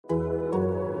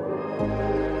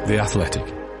The Athletic.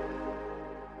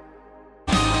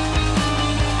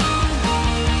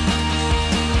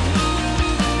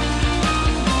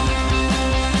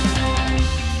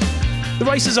 The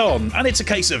race is on, and it's a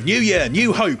case of new year,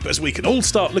 new hope as we can all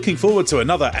start looking forward to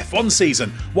another F1 season,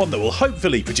 one that will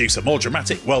hopefully produce a more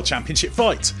dramatic World Championship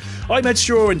fight. I'm Edd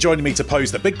Straw, and joining me to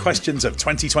pose the big questions of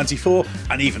 2024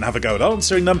 and even have a go at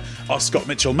answering them are Scott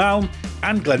Mitchell-Malm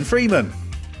and Glenn Freeman.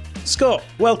 Scott,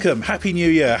 welcome, Happy New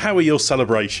Year. How are your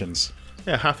celebrations?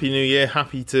 Yeah, Happy New Year.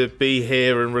 Happy to be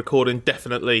here and recording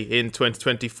definitely in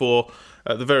 2024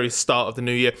 at the very start of the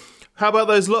new year. How about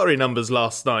those lottery numbers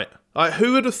last night?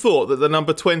 Who would have thought that the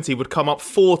number 20 would come up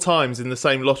 4 times in the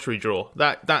same lottery draw?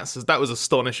 That was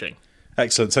astonishing.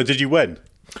 Excellent. So did you win?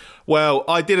 Well,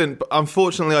 I didn't.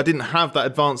 Unfortunately, I didn't have that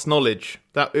advanced knowledge.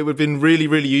 That it would have been really,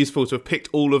 really useful to have picked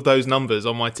all of those numbers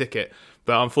on my ticket.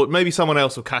 But unfortunately, maybe someone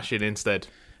else will cash in instead.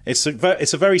 It's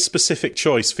a very specific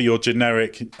choice for your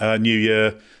generic New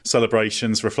Year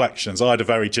celebrations, reflections. I had a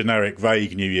very generic,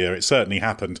 vague New Year. It certainly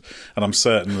happened, and I'm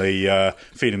certainly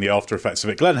feeling the after effects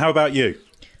of it. Glenn, how about you?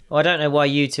 Well, I don't know why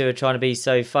you two are trying to be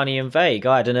so funny and vague.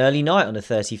 I had an early night on the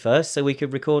 31st, so we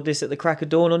could record this at the crack of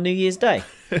dawn on New Year's Day.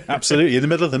 Absolutely, in the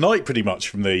middle of the night, pretty much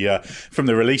from the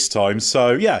release time.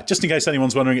 So yeah, just in case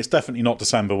anyone's wondering, it's definitely not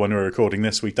December when we're recording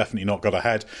this. We've definitely not got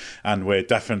ahead, and we're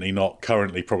definitely not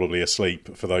currently probably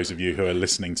asleep. For those of you who are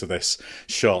listening to this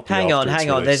sharply, hang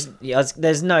on.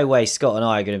 There's no way Scott and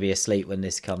I are going to be asleep when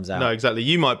this comes out. No, exactly.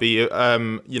 You might be,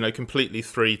 completely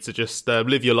free to just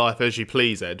live your life as you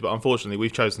please, Ed. But unfortunately,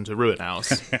 we've chosen to ruin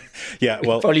ours. Yeah,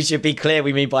 well, probably should be clear.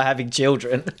 We mean by having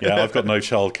children. Yeah, I've got no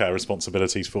childcare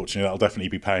responsibilities. Fortunately, that'll definitely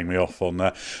be paying me off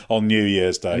on New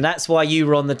Year's Day. And that's why you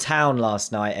were on the town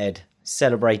last night, Ed,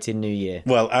 celebrating New Year.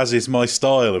 Well, as is my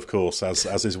style, of course, as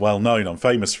is well known. I'm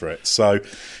famous for it. So,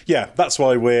 yeah, that's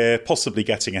why we're possibly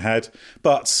getting ahead.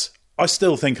 But I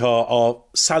still think our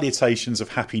salutations of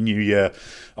Happy New Year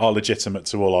are legitimate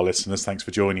to all our listeners. Thanks for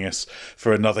joining us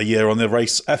for another year on the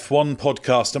Race F1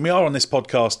 podcast. And we are on this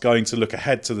podcast going to look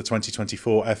ahead to the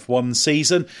 2024 F1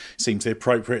 season. Seems the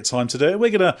appropriate time to do it.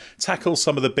 We're going to tackle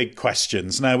some of the big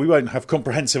questions. Now, we won't have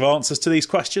comprehensive answers to these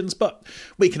questions, but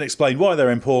we can explain why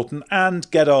they're important and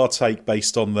get our take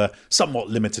based on the somewhat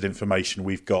limited information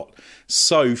we've got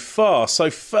so far.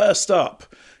 So first up,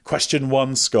 question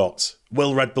 1, Scott.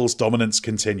 Will Red Bull's dominance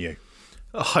continue?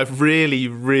 I really,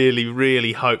 really,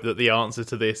 really hope that the answer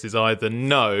to this is either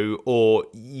no or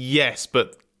yes,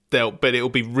 but it'll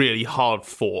be really hard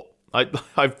fought. I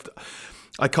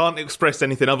can't express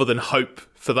anything other than hope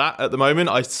for that at the moment.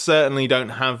 I certainly don't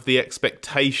have the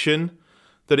expectation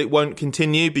that it won't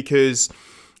continue, because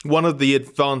one of the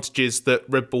advantages that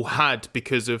Red Bull had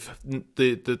because of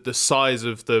the size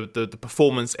of the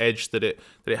performance edge that it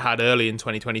had early in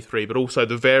 2023, but also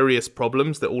the various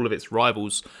problems that all of its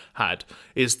rivals had,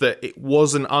 is that it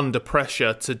wasn't under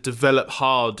pressure to develop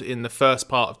hard in the first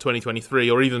part of 2023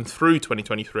 or even through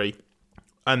 2023,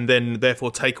 and then therefore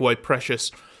take away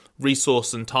precious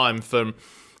resource and time from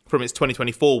its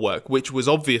 2024 work, which was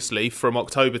obviously from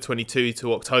October 22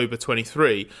 to October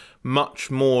 23,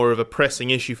 much more of a pressing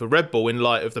issue for Red Bull in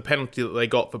light of the penalty that they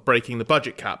got for breaking the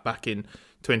budget cap back in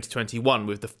 2021,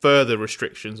 with the further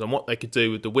restrictions on what they could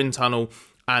do with the wind tunnel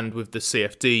and with the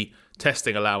CFD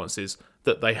testing allowances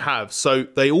that they have. So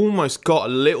they almost got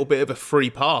a little bit of a free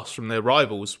pass from their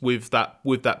rivals with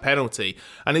that penalty,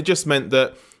 and it just meant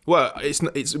that, well,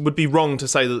 it would be wrong to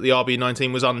say that the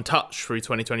RB19 was untouched through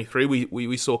 2023.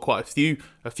 We saw quite a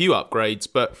few upgrades,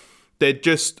 but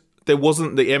there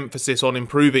wasn't the emphasis on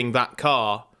improving that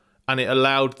car, and it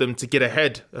allowed them to get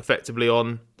ahead effectively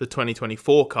on the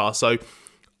 2024 car. So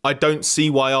I don't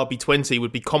see why RB20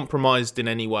 would be compromised in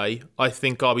any way. I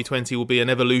think RB20 will be an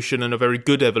evolution, and a very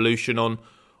good evolution on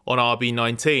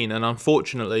RB19, and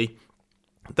unfortunately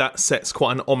that sets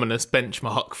quite an ominous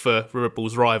benchmark for Red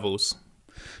Bull's rivals.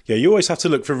 Yeah, you always have to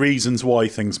look for reasons why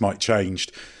things might change.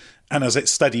 And as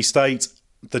it's steady state,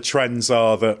 the trends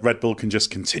are that Red Bull can just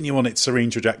continue on its serene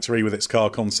trajectory with its car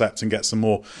concept and get some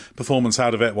more performance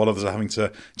out of it, while others are having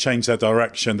to change their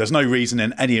direction. There's no reason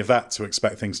in any of that to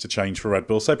expect things to change for Red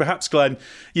Bull. So perhaps, Glenn,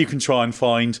 you can try and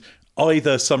find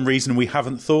either some reason we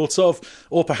haven't thought of,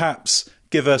 or perhaps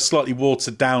give a slightly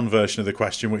watered down version of the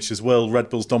question, which is, will Red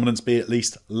Bull's dominance be at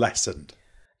least lessened?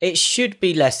 It should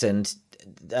be lessened.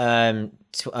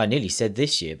 I nearly said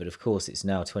this year, but of course it's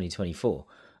now 2024.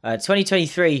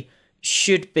 2023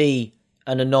 should be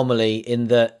an anomaly in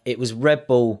that it was Red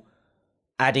Bull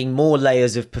adding more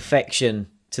layers of perfection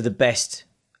to the best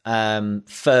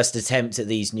first attempt at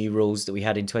these new rules that we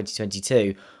had in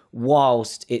 2022,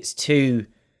 whilst its two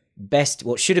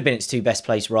what should have been its two best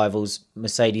placed rivals,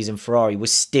 Mercedes and Ferrari, were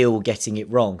still getting it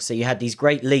wrong. So you had these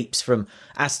great leaps from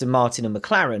Aston Martin and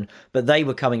McLaren, but they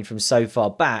were coming from so far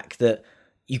back that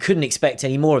you couldn't expect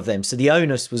any more of them. So the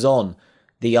onus was on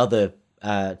the other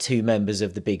two members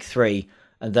of the big three,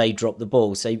 and they dropped the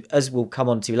ball. So as we'll come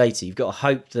on to later, you've got to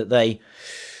hope that they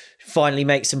finally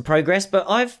make some progress. But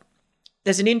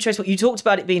there's an interest. You talked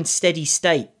about it being steady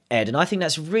state, Ed, and I think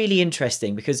that's really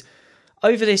interesting because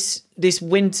over this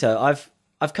winter,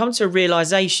 I've come to a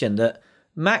realization that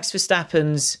Max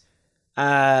Verstappen's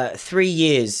 3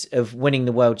 years of winning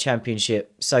the World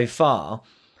Championship so far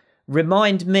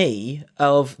remind me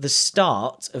of the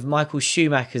start of Michael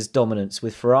Schumacher's dominance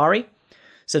with Ferrari.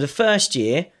 So the first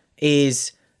year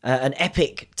is an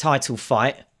epic title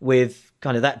fight with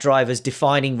kind of that driver's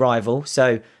defining rival.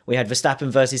 So we had Verstappen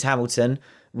versus Hamilton.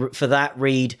 For that,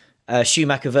 read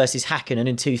Schumacher versus Hakkinen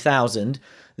in 2000.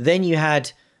 Then you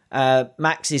had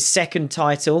Max's second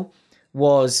title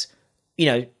was,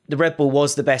 the Red Bull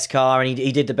was the best car and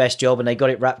he did the best job and they got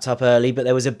it wrapped up early, but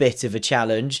there was a bit of a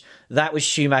challenge. That was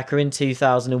Schumacher in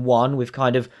 2001 with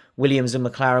kind of Williams and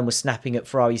McLaren were snapping at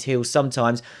Ferrari's heels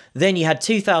sometimes. Then you had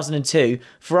 2002,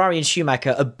 Ferrari and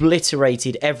Schumacher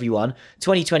obliterated everyone.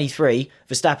 2023,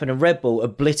 Verstappen and Red Bull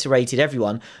obliterated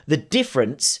everyone. The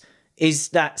difference is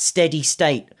that steady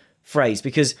state phrase,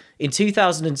 because in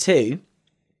 2002,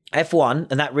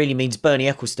 F1, and that really means Bernie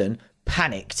Ecclestone,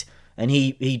 panicked and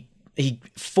he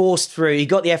forced through, he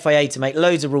got the FIA to make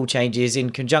loads of rule changes in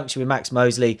conjunction with Max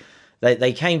Mosley.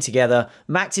 They came together.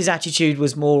 Max's attitude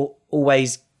was more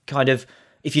always kind of,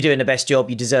 if you're doing the best job,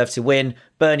 you deserve to win.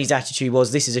 Bernie's attitude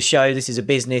was, this is a show, this is a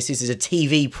business, this is a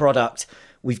TV product,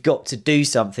 we've got to do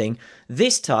something.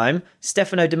 This time,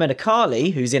 Stefano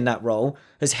Domenicali, who's in that role,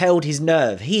 has held his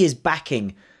nerve. He is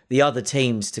backing the other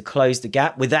teams to close the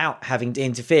gap without having to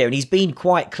interfere. And he's been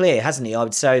quite clear, hasn't he? I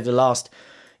would say over the last,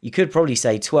 you could probably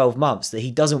say 12 months, that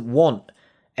he doesn't want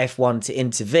F1 to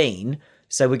intervene.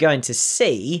 So we're going to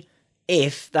see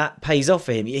if that pays off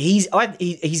for him. He's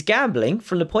gambling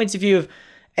from the point of view of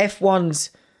F1's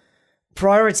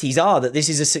priorities are that this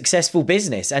is a successful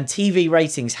business and TV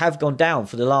ratings have gone down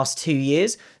for the last 2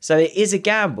 years. So it is a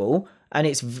gamble and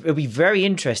it'll be very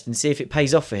interesting to see if it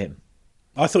pays off for him.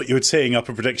 I thought you were teeing up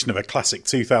a prediction of a classic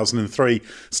 2003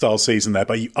 style season there,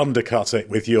 but you undercut it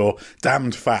with your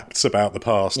damned facts about the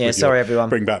past. Yeah, sorry everyone.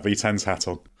 Bring back V10's hat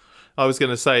on. I was going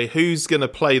to say, who's going to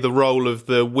play the role of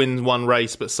the win one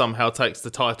race but somehow takes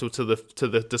the title to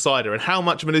the decider? And how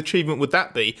much of an achievement would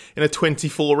that be in a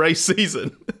 24 race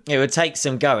season? It would take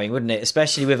some going, wouldn't it?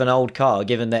 Especially with an old car,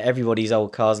 given that everybody's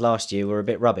old cars last year were a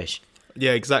bit rubbish.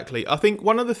 Yeah, exactly. I think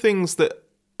one of the things that,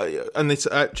 and this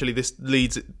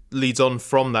leads on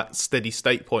from that steady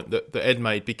state point that Ed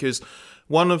made, because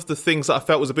one of the things that I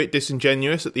felt was a bit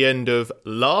disingenuous at the end of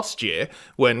last year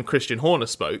when Christian Horner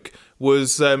spoke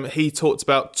was he talked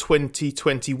about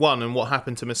 2021 and what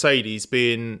happened to Mercedes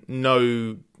being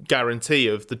no guarantee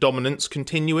of the dominance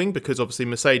continuing, because obviously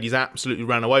Mercedes absolutely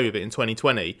ran away with it in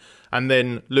 2020 and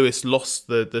then Lewis lost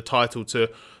the title to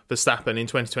Verstappen in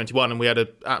 2021 and we had an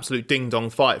absolute ding-dong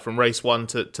fight from race one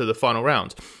to the final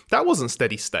round. That wasn't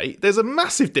steady state. There's a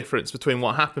massive difference between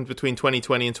what happened between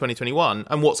 2020 and 2021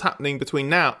 and what's happening between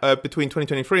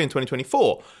 2023 and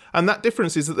 2024. And that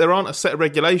difference is that there aren't a set of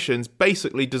regulations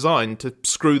basically designed to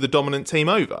screw the dominant team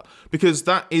over, because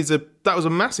that was a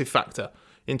massive factor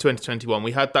in 2021.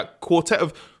 We had that quartet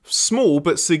of small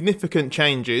but significant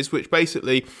changes which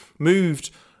basically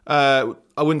moved, I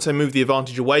wouldn't say move the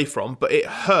advantage away from, but it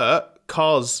hurt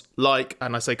cars like,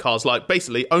 and I say cars like,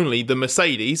 basically only the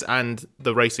Mercedes and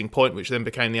the Racing Point, which then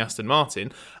became the Aston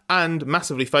Martin, and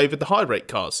massively favoured the high rate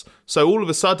cars. So all of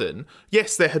a sudden,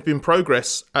 yes, there had been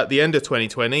progress at the end of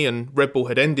 2020 and Red Bull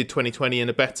had ended 2020 in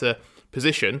a better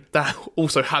position. That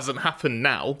also hasn't happened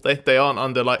now. They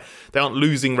aren't they aren't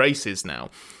losing races now.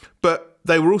 But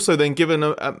they were also then given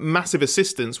a massive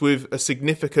assistance with a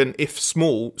significant, if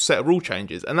small, set of rule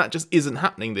changes, and that just isn't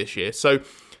happening this year. So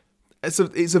it's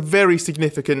a very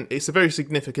significant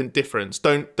difference.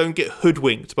 Don't get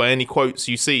hoodwinked by any quotes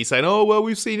you see saying, "Oh well,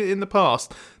 we've seen it in the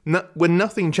past." When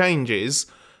nothing changes,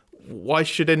 why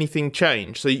should anything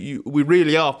change? So we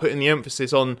really are putting the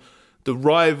emphasis on the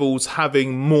rivals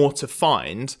having more to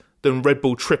find than Red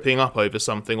Bull tripping up over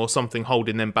something or something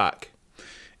holding them back.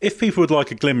 If people would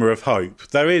like a glimmer of hope,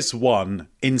 there is one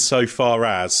insofar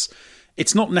as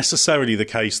it's not necessarily the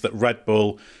case that Red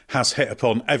Bull has hit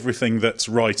upon everything that's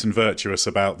right and virtuous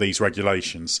about these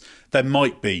regulations. There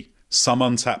might be some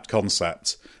untapped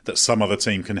concept that some other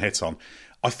team can hit on.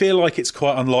 I feel like it's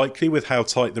quite unlikely with how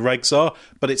tight the regs are,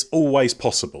 but it's always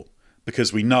possible.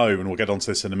 because we know, and we'll get onto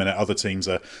this in a minute, other teams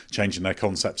are changing their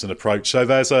concepts and approach. So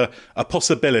there's a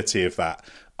possibility of that.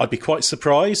 I'd be quite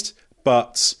surprised,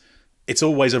 but it's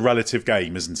always a relative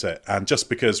game, isn't it? And just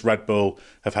because Red Bull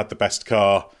have had the best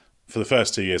car for the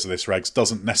first 2 years of this regs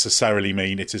doesn't necessarily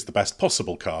mean it is the best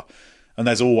possible car. And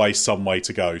there's always some way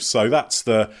to go. So that's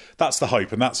the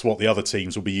hope, and that's what the other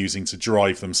teams will be using to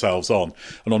drive themselves on.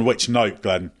 And on which note,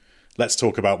 Glenn, let's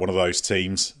talk about one of those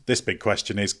teams. This big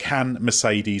question is, can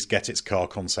Mercedes get its car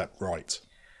concept right?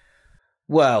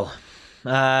 Well,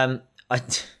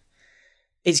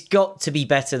 it's got to be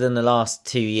better than the last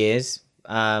 2 years,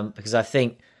 because I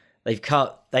think they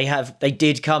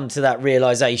did come to that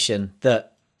realization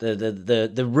that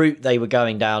the route they were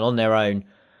going down on their own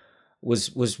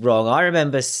was wrong. I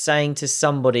remember saying to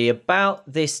somebody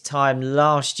about this time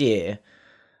last year,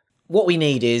 what we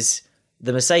need is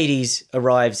the Mercedes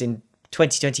arrives in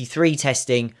 2023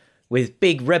 testing with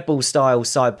big Red Bull style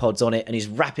side pods on it and is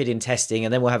rapid in testing,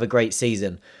 and then we'll have a great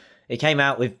season. It came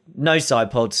out with no side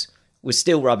pods, was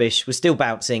still rubbish, was still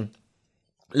bouncing.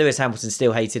 Lewis Hamilton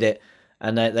still hated it,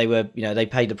 and they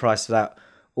paid the price for that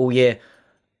all year.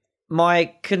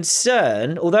 My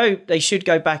concern, although they should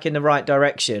go back in the right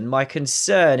direction, my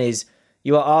concern is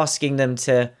you are asking them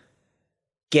to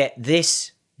get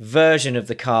this version of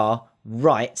the car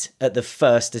right at the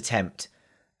first attempt.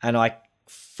 And I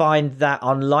find that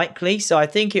unlikely. So I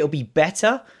think it'll be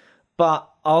better, but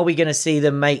are we going to see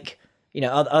them make,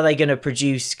 are they going to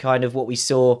produce kind of what we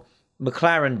saw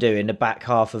McLaren do in the back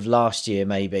half of last year,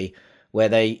 maybe, where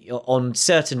they, on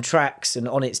certain tracks and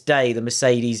on its day, the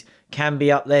Mercedes can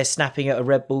be up there snapping at a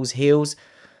Red Bull's heels?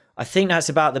 I think that's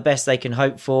about the best they can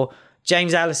hope for.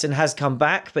 James Allison has come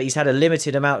back, but he's had a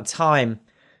limited amount of time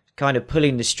kind of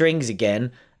pulling the strings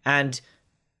again. And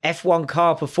F1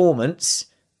 car performance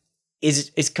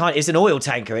is an oil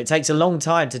tanker. It takes a long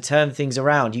time to turn things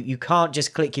around. You can't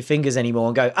just click your fingers anymore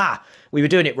and go, we were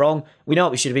doing it wrong. We know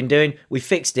what we should have been doing. We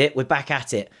fixed it. We're back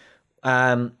at it.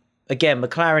 Again,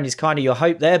 McLaren is kind of your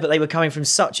hope there, but they were coming from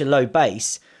such a low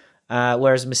base.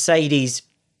 Whereas Mercedes,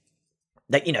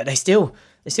 they still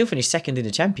finished second in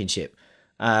the championship.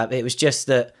 It was just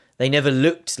that they never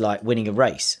looked like winning a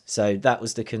race. So that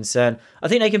was the concern. I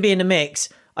think they can be in the mix.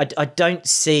 I don't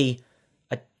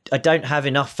have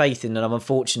enough faith in them,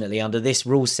 unfortunately, under this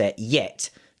rule set yet,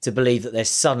 to believe that they're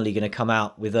suddenly going to come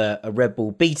out with a Red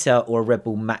Bull beta or a Red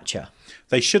Bull matcher.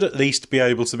 They should at least be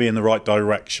able to be in the right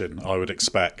direction, I would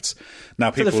expect.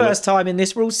 Now, people for the first time in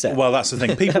this rule set. Well, that's the thing.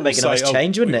 People That'd make a nice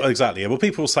change, wouldn't it? Exactly. Well,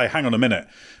 people will say, hang on a minute,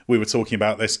 we were talking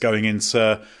about this going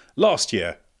into last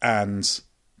year, and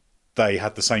they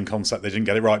had the same concept, they didn't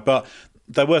get it right. But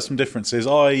there were some differences.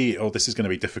 This is going to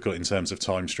be difficult in terms of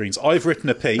time streams. I've written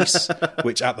a piece,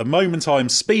 which at the moment I'm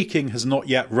speaking has not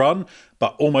yet run,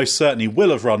 but almost certainly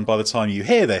will have run by the time you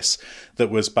hear this, that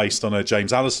was based on a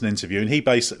James Allison interview. And he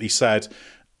basically said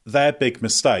their big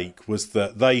mistake was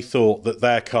that they thought that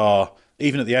their car,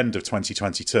 even at the end of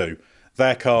 2022,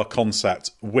 their car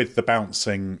concept with the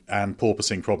bouncing and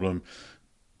porpoising problem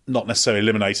not necessarily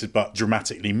eliminated, but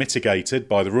dramatically mitigated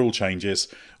by the rule changes,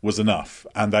 was enough.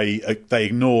 And they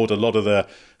ignored a lot of the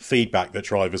feedback that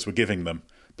drivers were giving them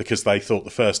because they thought the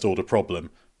first order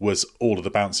problem was all of the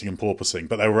bouncing and porpoising.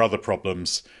 But there were other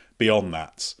problems beyond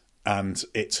that. And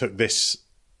it took this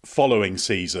following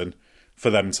season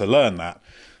for them to learn that.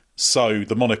 So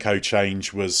the Monaco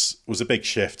change was a big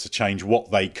shift to change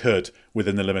what they could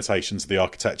within the limitations of the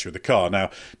architecture of the car.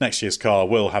 Now, next year's car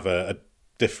will have a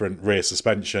different rear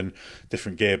suspension,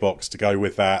 different gearbox to go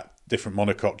with that, different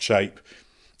monocoque shape.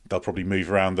 They'll probably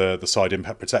move around the side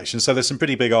impact protection. So there's some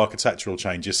pretty big architectural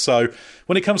changes. So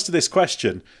when it comes to this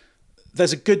question,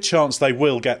 there's a good chance they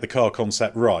will get the car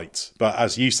concept right. But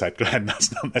as you said, Glenn,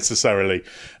 that's not necessarily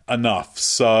enough.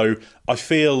 So I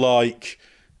feel like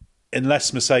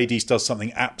unless Mercedes does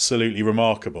something absolutely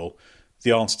remarkable,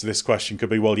 the answer to this question could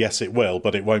be, well, yes, it will,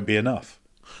 but it won't be enough.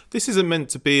 This isn't meant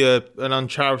to be an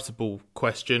uncharitable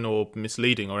question or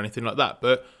misleading or anything like that,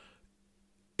 but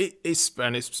it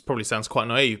probably sounds quite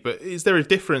naive, but is there a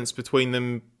difference between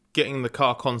them getting the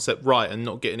car concept right and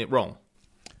not getting it wrong?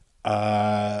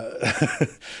 I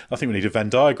think we need a Venn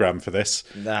diagram for this.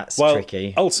 That's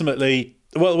tricky. Ultimately,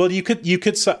 you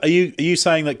could say, are you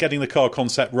saying that getting the car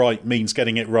concept right means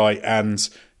getting it right and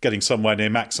getting somewhere near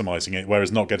maximising it,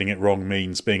 whereas not getting it wrong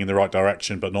means being in the right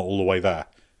direction but not all the way there?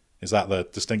 Is that the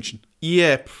distinction?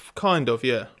 Yeah, kind of,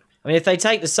 yeah. I mean, if they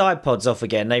take the side pods off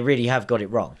again, they really have got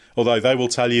it wrong. Although they will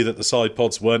tell you that the side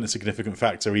pods weren't a significant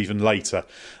factor even later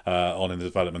on in the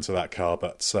development of that car,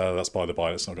 but that's by the by.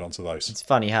 Let's not get onto those. It's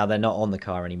funny how they're not on the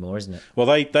car anymore, isn't it? Well,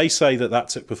 they say that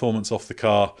took performance off the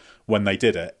car when they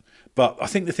did it, But I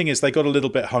think the thing is they got a little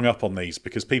bit hung up on these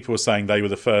because people were saying they were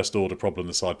the first order problem,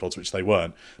 the side pods, which they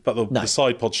weren't. But the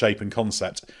side pod shape and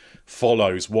concept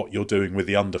follows what you're doing with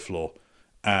the underfloor.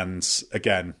 And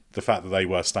again, the fact that they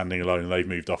were standing alone and they've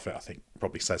moved off it, I think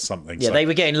probably says something. Yeah, so they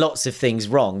were getting lots of things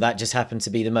wrong. That just happened to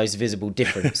be the most visible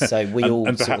difference. So we all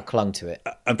sort of clung to it.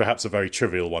 And perhaps a very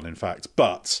trivial one, in fact.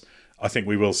 But I think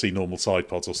we will see normal side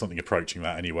pods or something approaching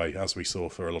that anyway, as we saw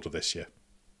for a lot of this year.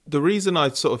 The reason I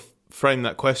sort of frame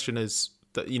that question is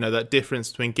that, that difference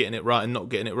between getting it right and not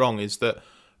getting it wrong is that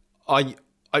I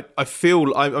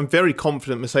feel I'm very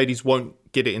confident Mercedes won't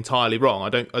get it entirely wrong. I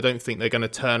don't think they're going to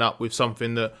turn up with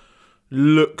something that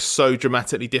looks so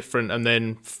dramatically different and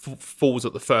then falls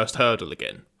at the first hurdle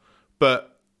again.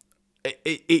 But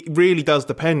it really does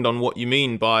depend on what you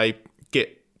mean by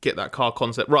get that car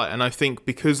concept right. And I think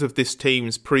because of this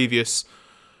team's previous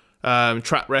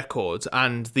track records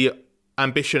and the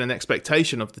ambition and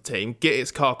expectation of the team, get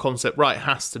its car concept right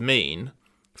has to mean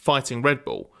fighting Red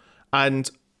Bull. And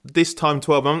this time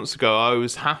 12 months ago, I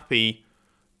was happy,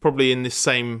 probably in this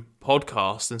same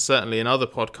podcast and certainly in other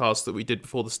podcasts that we did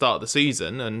before the start of the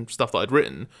season and stuff that I'd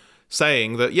written,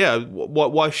 saying that,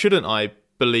 why shouldn't I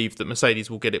believe that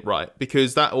Mercedes will get it right?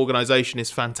 Because that organisation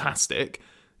is fantastic.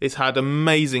 It's had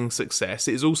amazing success.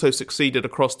 It's also succeeded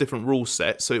across different rule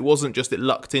sets. So it wasn't just it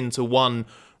lucked into one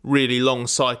really long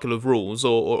cycle of rules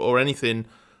or anything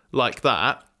like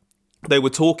that. They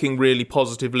were talking really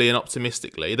positively and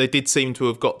optimistically. They did seem to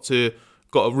have got a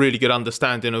really good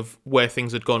understanding of where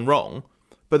things had gone wrong.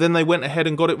 But then they went ahead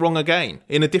and got it wrong again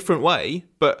in a different way.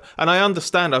 And I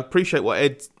understand, I appreciate what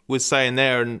Ed was saying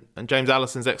there and James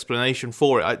Allison's explanation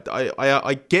for it.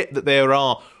 I get that there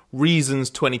are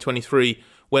reasons 2023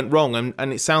 went wrong,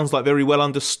 and it sounds like very well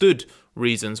understood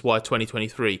reasons why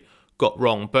 2023 got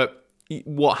wrong. But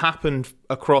what happened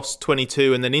across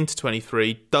 22 and then into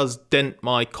 23 does dent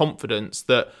my confidence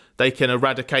that they can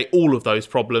eradicate all of those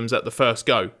problems at the first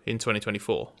go in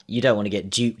 2024. You don't want to get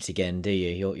duped again, do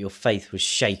you? Your faith was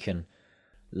shaken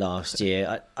last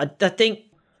year. I think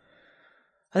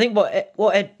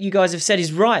what Ed, you guys have said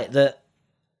is right, that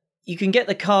you can get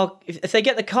the car, if they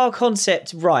get the car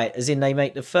concept right, as in they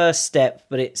make the first step,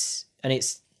 but it's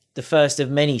the first of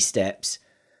many steps,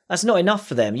 that's not enough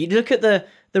for them. You look at the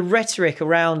rhetoric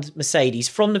around Mercedes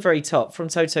from the very top, from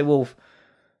Toto Wolff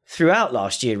throughout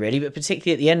last year, really, but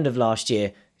particularly at the end of last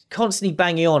year, constantly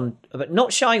banging on, but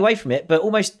not shying away from it, but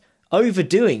almost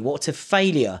overdoing what a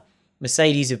failure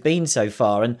Mercedes have been so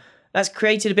far. And that's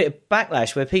created a bit of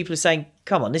backlash where people are saying,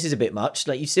 come on, this is a bit much.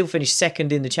 Like, you still finished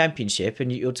second in the championship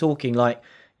and you're talking like,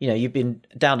 you've been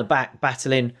down the back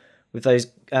battling with those,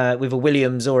 with a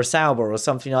Williams or a Sauber or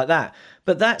something like that.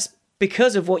 But that's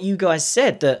because of what you guys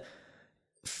said, that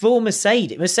for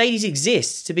Mercedes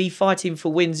exists to be fighting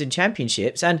for wins and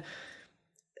championships. And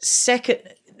second,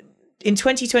 in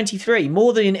 2023,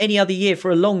 more than in any other year for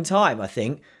a long time, I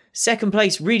think, second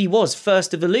place really was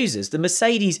first of the losers. The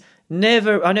Mercedes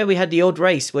never, I know we had the odd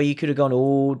race where you could have gone,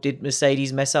 oh, did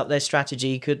Mercedes mess up their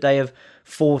strategy? Could they have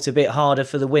fought a bit harder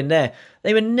for the win there?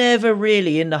 They were never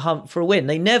really in the hunt for a win.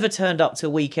 They never turned up to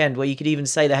a weekend where you could even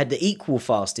say they had the equal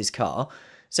fastest car.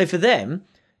 So for them,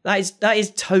 that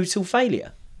is total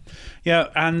failure. Yeah,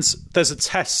 and there's a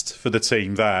test for the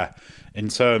team there in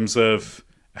terms of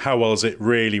how well has it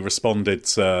really responded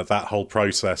to that whole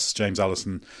process. James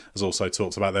Allison has also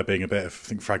talked about there being a bit of, I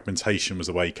think, fragmentation was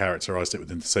the way he characterised it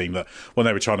within the team, that when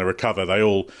they were trying to recover, they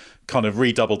all kind of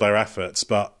redoubled their efforts,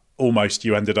 but almost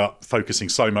you ended up focusing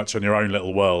so much on your own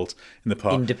little world in the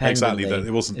part. Independently. Exactly, that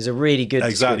it wasn't. It's a really good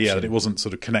Exactly, yeah, that it wasn't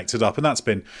sort of connected up, and that's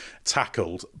been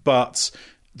tackled. But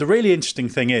the really interesting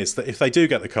thing is that if they do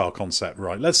get the car concept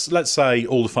right, let's say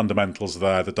all the fundamentals are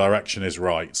there, the direction is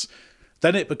right,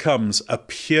 then it becomes a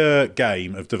pure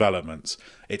game of development.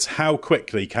 It's how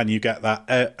quickly can you get that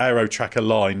aero tracker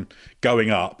line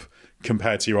going up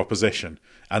compared to your opposition,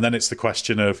 and then it's the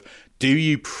question of do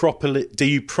you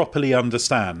properly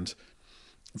understand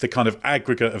the kind of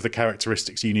aggregate of the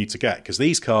characteristics you need to get, because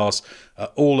these cars are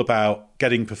all about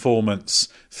getting performance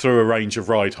through a range of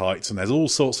ride heights, and there's all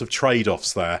sorts of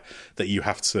trade-offs there that you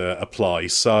have to apply.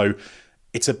 So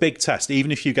it's a big test.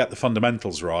 Even if you get the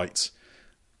fundamentals right,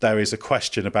 there is a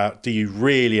question about, do you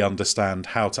really understand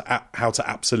how to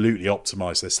absolutely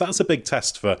optimise this? That's a big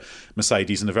test for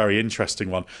Mercedes and a very interesting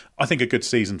one. I think a good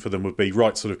season for them would be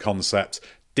right sort of concept,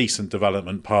 decent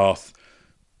development path,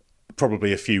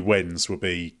 probably a few wins would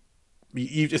be.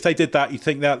 If they did that, you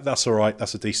think that's all right.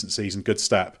 That's a decent season, good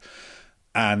step.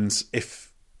 And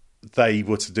if they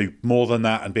were to do more than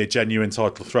that and be a genuine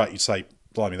title threat, you'd say,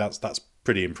 blimey, that's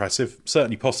pretty impressive.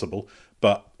 Certainly possible,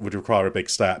 but would require a big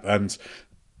step. And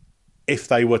if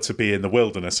they were to be in the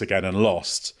wilderness again and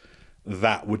lost,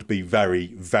 that would be very,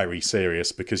 very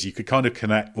serious, because you could kind of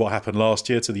connect what happened last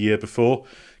year to the year before,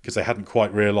 because they hadn't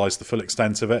quite realised the full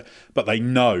extent of it. But they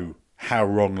know how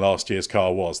wrong last year's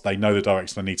car was. They know the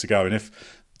direction they need to go. And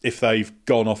if they've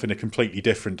gone off in a completely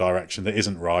different direction that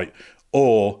isn't right,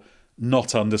 or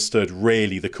not understood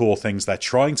really the core things they're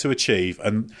trying to achieve,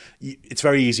 and it's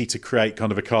very easy to create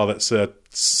kind of a car that's a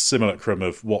simulacrum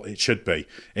of what it should be,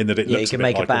 in that it looks you can a bit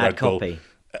make like a bad Red Bull. copy.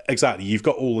 Exactly, you've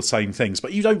got all the same things,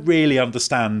 but you don't really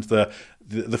understand the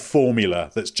formula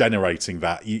that's generating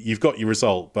that. You've got your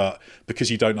result, but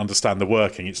because you don't understand the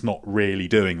working, it's not really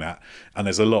doing that. And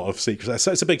there's a lot of secrets there.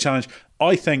 So it's a big challenge.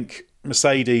 I think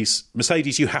Mercedes,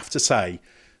 you have to say,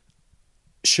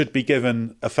 should be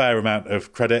given a fair amount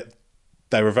of credit.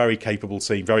 They're a very capable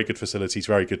team, very good facilities,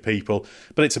 very good people,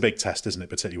 but it's a big test, isn't it,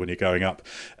 particularly when you're going up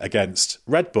against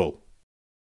Red Bull.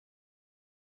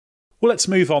 Well, let's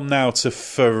move on now to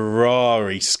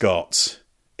Ferrari, Scott.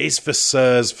 Is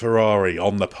Vasseurs Ferrari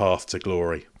on the path to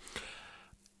glory?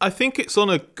 I think it's on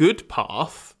a good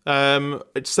path.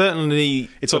 It's certainly...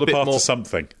 It's on the path to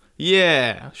something.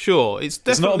 Yeah, sure. It's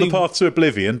not on the path to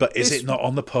oblivion, but is it not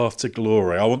on the path to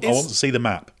glory? I want to see the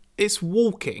map. It's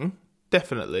walking,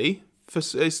 definitely.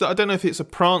 I don't know if it's a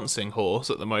prancing horse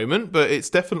at the moment, but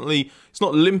it's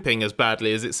not limping as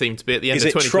badly as it seemed to be at the end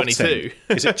of 2022.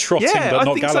 Trotting? Is it trotting but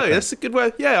not galloping? I think so. That's a good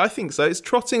word. Yeah, I think so. It's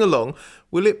trotting along.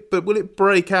 Will it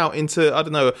break out into, I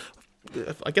don't know,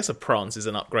 I guess a prance is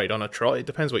an upgrade on a trot. It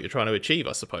depends what you're trying to achieve,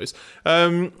 I suppose.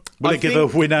 Will it give a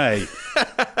whinny?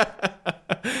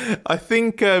 I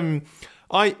think...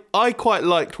 I quite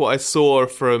liked what I saw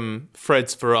from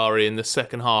Fred's Ferrari in the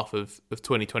second half of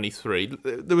 2023.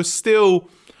 There was still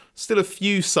a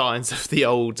few signs of the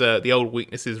old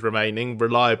weaknesses remaining,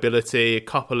 reliability, a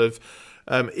couple of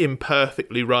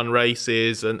imperfectly run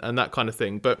races and that kind of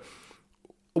thing. But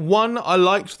one, I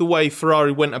liked the way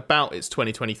Ferrari went about its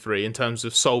 2023 in terms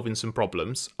of solving some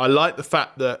problems. I liked the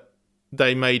fact that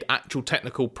they made actual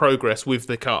technical progress with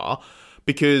the car,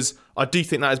 because I do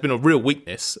think that has been a real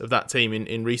weakness of that team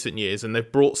in recent years, and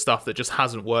they've brought stuff that just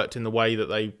hasn't worked in the way that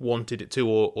they wanted it to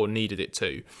or needed it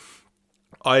to.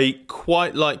 I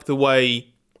quite like the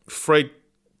way Fred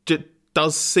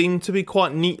does seem to be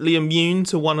quite neatly immune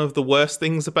to one of the worst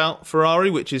things about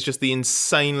Ferrari, which is just the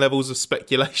insane levels of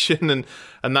speculation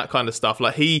and that kind of stuff.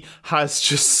 Like, he has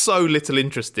just so little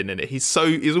interest in it. He's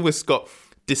almost got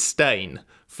disdain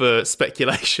for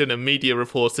speculation and media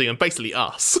reporting and basically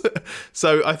us.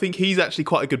 So I think he's actually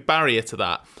quite a good barrier to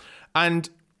that. And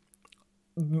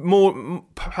more,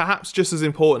 perhaps just as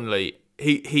importantly,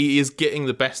 he is getting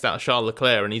the best out of Charles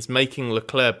Leclerc, and he's making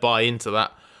Leclerc buy into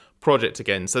that project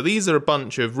again. So these are a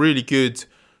bunch of really good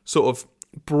sort of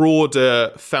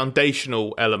broader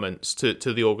foundational elements to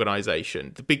the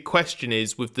organisation. The big question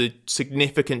is, with the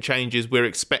significant changes we're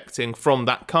expecting from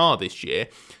that car this year,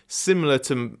 similar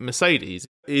to Mercedes,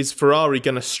 is Ferrari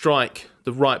going to strike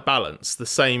the right balance?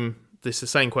 This is the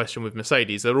same question with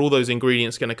Mercedes. Are all those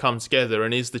ingredients going to come together,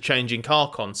 and is the changing car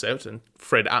concept, and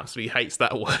Fred absolutely hates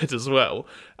that word as well,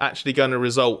 actually going to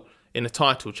result in a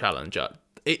title challenger?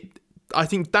 I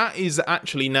think that is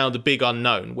actually now the big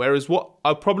unknown. Whereas what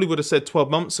I probably would have said 12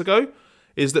 months ago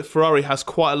is that Ferrari has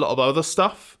quite a lot of other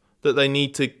stuff that they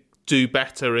need to do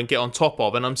better and get on top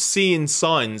of. And I'm seeing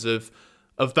signs of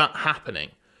that happening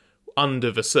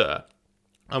under Vasseur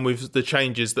and with the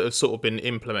changes that have sort of been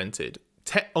implemented.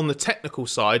 On the technical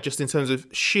side, just in terms of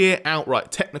sheer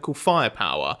outright technical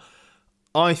firepower,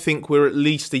 I think we're at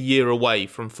least a year away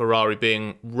from Ferrari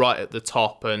being right at the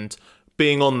top and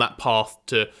being on that path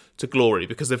to glory,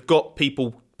 because they've got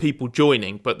people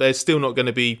joining, but they're still not going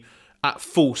to be at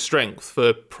full strength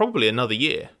for probably another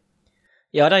year.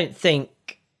 Yeah, I don't think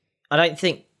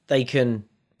they can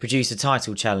produce a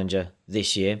title challenger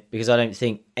this year, because I don't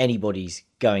think anybody's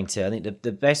going to. I think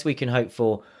the best we can hope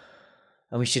for,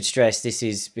 and we should stress this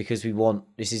is because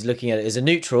this is looking at it as a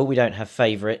neutral. We don't have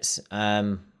favourites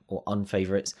or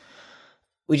unfavourites.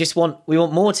 We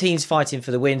want more teams fighting for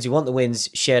the wins. We want the wins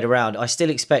shared around. I still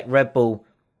expect Red Bull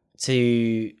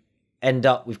to end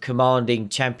up with commanding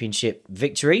championship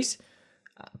victories,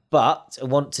 but I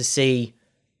want to see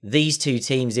these two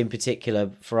teams in particular,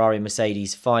 Ferrari and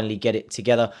Mercedes, finally get it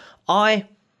together.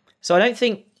 So I don't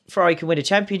think Ferrari can win a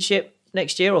championship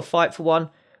next year or fight for one,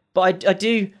 but I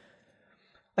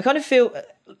kind of feel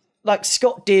like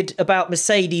Scott did about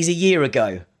Mercedes a year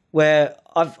ago, where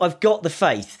I've got the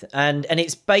faith, and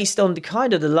it's based on the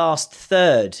kind of the last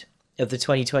third of the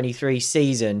 2023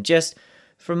 season, just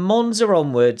from Monza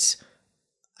onwards,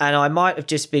 and I might have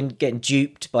just been getting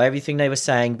duped by everything they were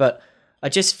saying, but I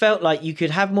just felt like you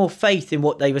could have more faith in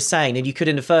what they were saying than you could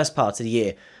in the first part of the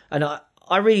year. And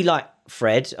I really like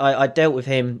Fred. I dealt with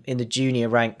him in the junior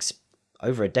ranks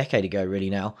over a decade ago, really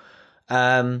now.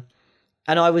 And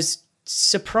I was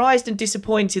surprised and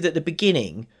disappointed at the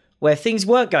beginning where things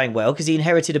weren't going well because he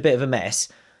inherited a bit of a mess.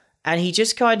 And he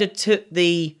just kind of took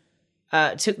the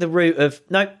route of,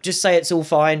 nope, just say it's all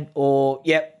fine, or,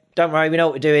 yep, don't worry, we know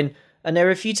what we're doing. And there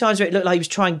were a few times where it looked like he was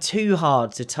trying too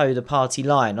hard to toe the party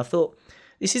line. I thought,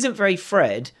 this isn't very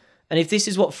Fred, and if this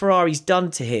is what Ferrari's done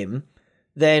to him,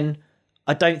 then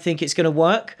I don't think it's going to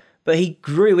work. But he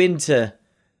grew into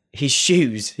his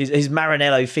shoes, his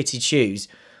Maranello-fitted shoes,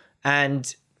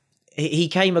 and he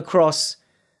came across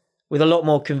with a lot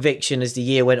more conviction as the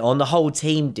year went on. The whole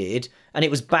team did, and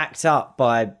it was backed up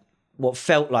by what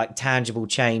felt like tangible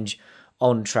change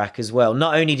on track as well.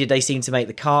 Not only did they seem to make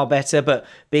the car better, but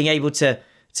being able to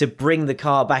bring the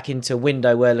car back into a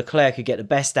window where Leclerc could get the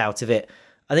best out of it,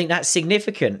 I think that's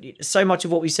significant. So much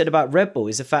of what we said about Red Bull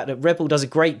is the fact that Red Bull does a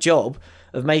great job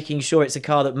of making sure it's a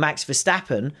car that Max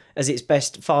Verstappen, as its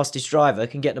best, fastest driver,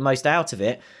 can get the most out of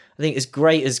it. I think as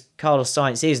great as Carlos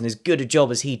Sainz is and as good a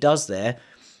job as he does there,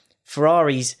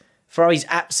 Ferrari's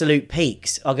absolute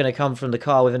peaks are going to come from the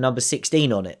car with a number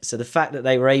 16 on it. So the fact that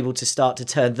they were able to start to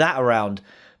turn that around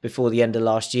before the end of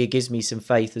last year gives me some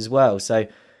faith as well. So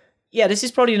yeah, this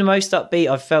is probably the most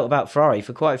upbeat I've felt about Ferrari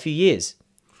for quite a few years.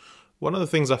 One of the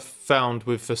things I found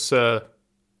with Vasseur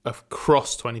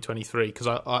across 2023, because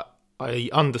I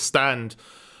understand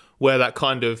where that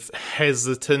kind of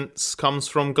hesitance comes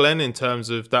from, Glenn, in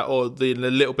terms of that, or the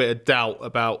little bit of doubt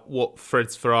about what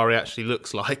Fred's Ferrari actually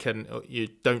looks like, and you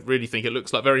don't really think it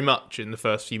looks like very much in the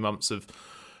first few months of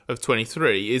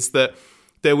 23, is that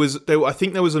I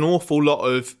think there was an awful lot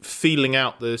of feeling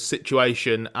out the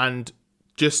situation and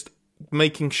just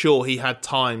making sure he had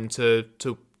time to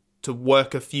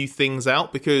work a few things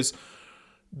out, because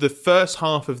the first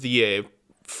half of the year,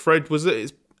 Fred was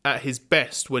at his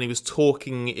best when he was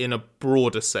talking in a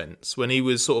broader sense, when he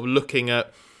was sort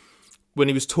of when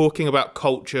he was talking about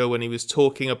culture, when he was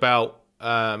talking about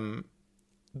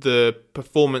the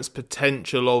performance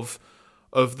potential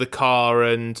of the car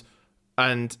and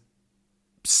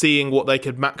seeing what they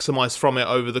could maximise from it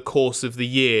over the course of the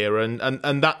year and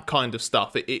that kind of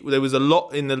stuff. There was a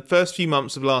lot in the first few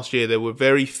months of last year. There were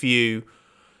very few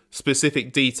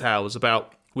specific details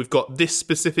about, we've got this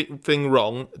specific thing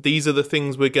wrong, these are the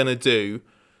things we're going to do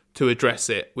to address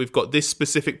it. We've got this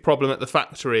specific problem at the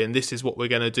factory and this is what we're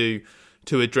going to do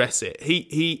to address it.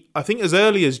 He I think as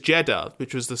early as Jeddah,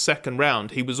 which was the second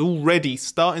round, he was already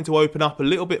starting to open up a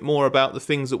little bit more about the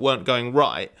things that weren't going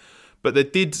right. But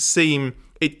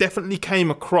it definitely came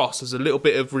across as a little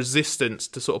bit of resistance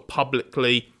to sort of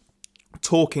publicly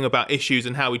talking about issues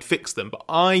and how he'd fix them. But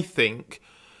I think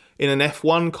in an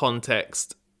F1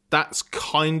 context, that's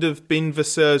kind of been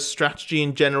Vasseur's strategy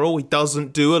in general. He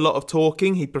doesn't do a lot of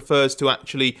talking. He prefers to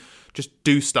actually just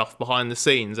do stuff behind the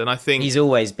scenes. And I think he's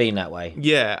always been that way.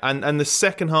 Yeah, and the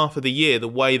second half of the year, the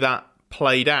way that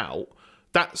played out,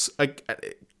 that's,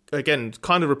 again,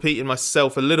 kind of repeating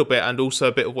myself a little bit and also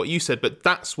a bit of what you said, but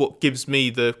that's what gives me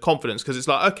the confidence, because it's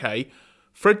like, okay,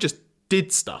 Fred just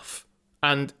did stuff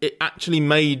and it actually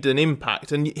made an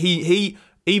impact. And he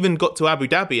even got to Abu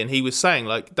Dhabi and he was saying,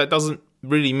 like, that doesn't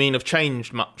really mean I've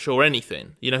changed much or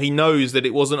anything. You know, he knows that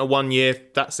it wasn't a 1 year,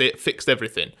 that's it, fixed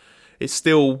everything. It's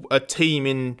still a team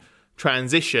in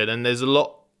transition and there's a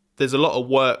lot of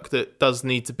work that does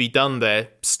need to be done there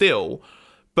still.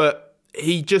 But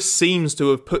he just seems to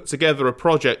have put together a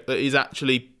project that is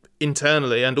actually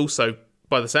internally, and also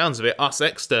by the sounds of it, us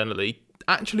externally,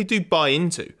 actually do buy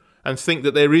into and think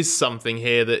that there is something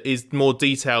here that is more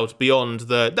detailed beyond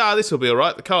this will be all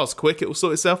right, the car's quick, it will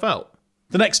sort itself out.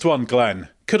 The next one, Glenn.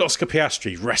 Could Oscar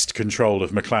Piastri wrest control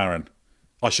of McLaren?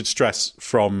 I should stress,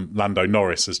 from Lando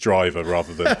Norris as driver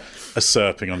rather than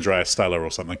usurping Andrea Stella or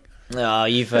something. Oh,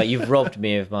 you've robbed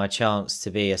me of my chance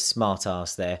to be a smart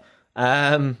ass there.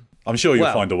 I'm sure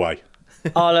you'll find a way.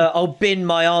 I'll bin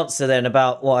my answer then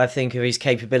about what I think of his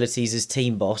capabilities as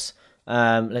team boss.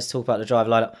 Let's talk about the driver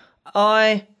lineup.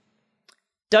 I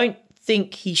don't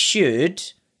think he should,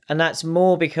 and that's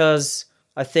more because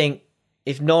I think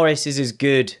if Norris is as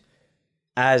good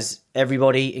as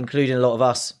everybody, including a lot of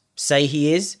us, say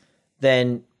he is,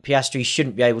 then Piastri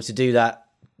shouldn't be able to do that.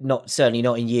 Certainly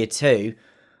not in year two.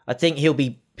 I think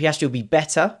Piastri will be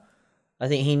better. I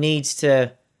think he needs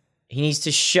to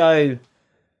show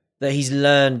that he's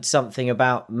learned something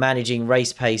about managing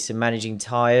race pace and managing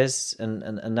tyres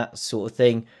and that sort of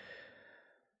thing.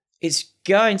 It's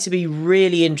going to be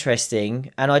really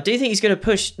interesting, and I do think he's going to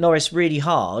push Norris really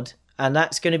hard, and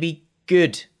that's going to be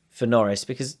good for Norris,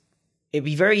 because it'd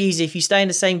be very easy if you stay in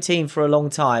the same team for a long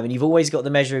time and you've always got the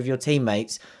measure of your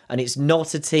teammates and it's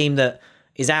not a team that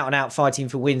is out and out fighting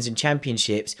for wins and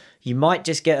championships, you might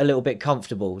just get a little bit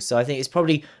comfortable. So I think it's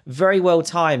probably very well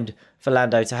timed for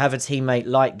Lando to have a teammate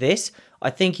like this. I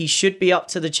think he should be up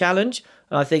to the challenge,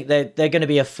 and I think they're going to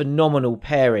be a phenomenal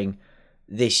pairing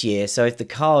this year. So if the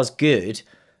car's good,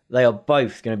 they are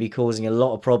both going to be causing a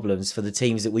lot of problems for the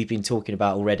teams that we've been talking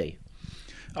about already.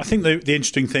 I think the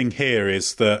interesting thing here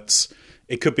is that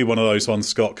it could be one of those ones,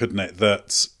 Scott, couldn't it,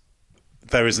 that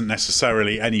there isn't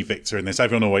necessarily any victor in this.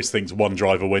 Everyone always thinks one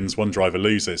driver wins, one driver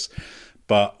loses.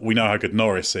 But we know how good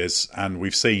Norris is, and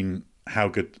we've seen how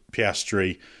good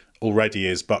Piastri already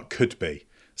is, but could be.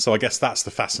 So I guess that's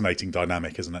the fascinating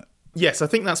dynamic, isn't it? Yes, I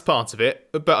think that's part of it.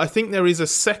 But I think there is a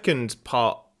second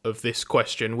part of this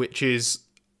question, which is,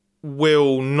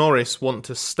 will Norris want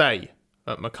to stay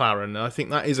at McLaren? And I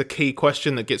think that is a key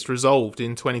question that gets resolved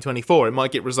in 2024. It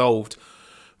might get resolved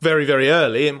very, very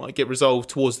early. It might get resolved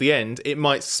towards the end. It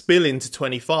might spill into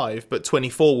 25, but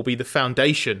 24 will be the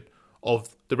foundation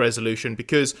of the resolution,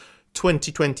 because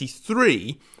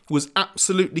 2023 was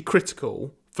absolutely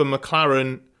critical for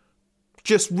McLaren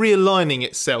just realigning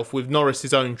itself with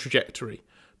Norris's own trajectory.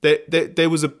 There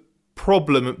was a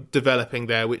problem developing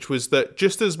there, which was that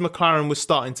just as McLaren was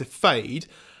starting to fade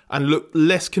and look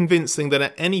less convincing than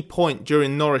at any point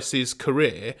during Norris's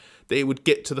career that it would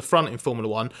get to the front in Formula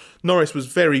 1, Norris was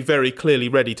very, very clearly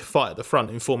ready to fight at the front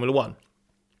in Formula 1.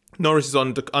 Norris is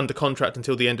under contract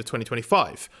until the end of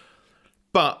 2025.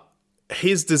 But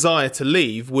his desire to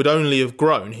leave would only have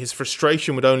grown, his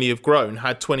frustration would only have grown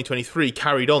had 2023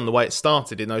 carried on the way it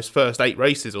started in those first 8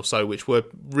 races or so, which were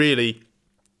really,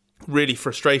 really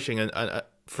frustrating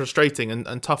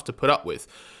and tough to put up with.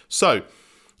 So,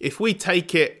 if we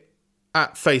take it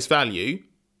at face value,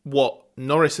 what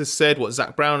Norris has said, what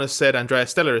Zach Brown has said, Andrea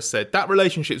Stella has said, that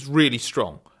relationship's really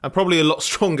strong, and probably a lot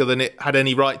stronger than it had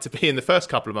any right to be in the first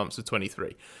couple of months of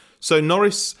 23. So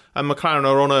Norris and McLaren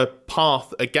are on a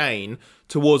path again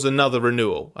towards another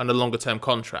renewal and a longer term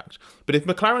contract. But if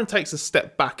McLaren takes a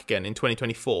step back again in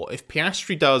 2024, if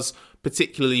Piastri does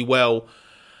particularly well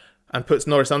and puts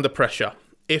Norris under pressure,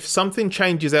 if something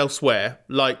changes elsewhere,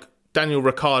 like Daniel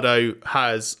Ricciardo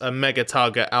has a mega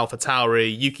target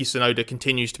AlphaTauri, Yuki Tsunoda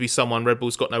continues to be someone Red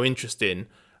Bull's got no interest in,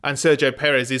 and Sergio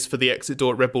Perez is for the exit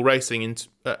door at Red Bull Racing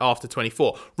after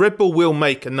 24, Red Bull will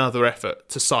make another effort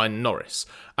to sign Norris.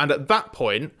 And at that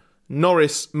point,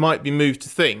 Norris might be moved to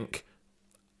think,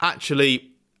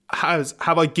 actually, have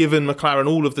I given McLaren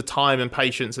all of the time and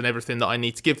patience and everything that I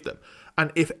need to give them?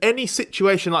 And if any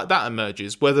situation like that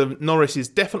emerges, whether Norris is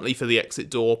definitely for the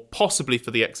exit door, possibly for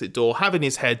the exit door, having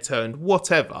his head turned,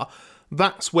 whatever,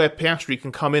 that's where Piastri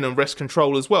can come in and wrest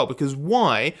control as well. Because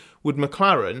why would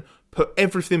McLaren put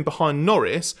everything behind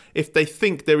Norris if they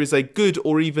think there is a good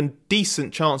or even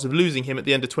decent chance of losing him at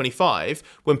the end of 25,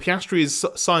 when Piastri is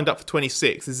signed up for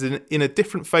 26, is in a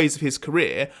different phase of his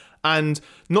career? And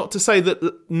not to say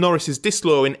that Norris is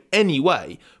disloyal in any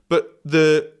way, but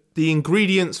the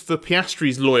ingredients for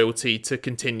Piastri's loyalty to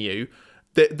continue,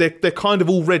 they're kind of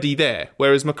already there,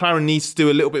 whereas McLaren needs to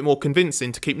do a little bit more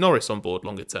convincing to keep Norris on board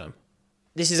longer term.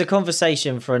 This is a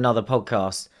conversation for another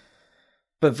podcast.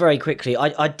 But very quickly,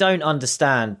 I don't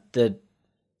understand the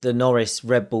Norris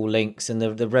Red Bull links and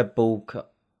the Red Bull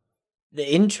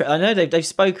I know they've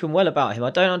spoken well about him. I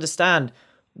don't understand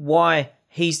why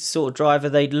he's the sort of driver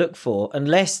they'd look for,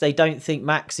 unless they don't think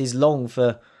Max is long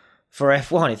for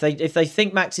F1. If they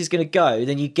think Max is going to go,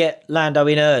 then you get Lando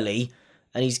in early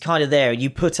and he's kind of there, and you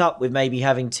put up with maybe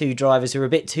having 2 drivers who are a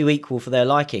bit too equal for their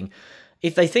liking.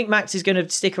 If they think Max is going to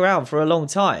stick around for a long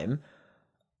time,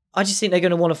 I just think they're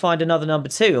going to want to find another number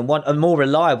 2 and want a more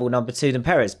reliable number 2 than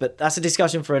Perez. But that's a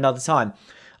discussion for another time.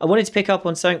 I wanted to pick up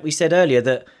on something we said earlier,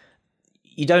 that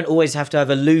you don't always have to have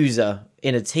a loser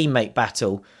in a teammate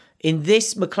battle. In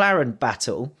this McLaren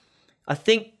battle, I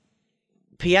think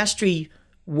Piastri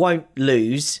won't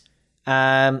lose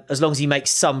as long as he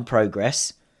makes some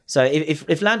progress. So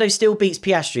if Lando still beats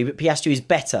Piastri, but Piastri is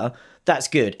better, that's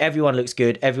good. Everyone looks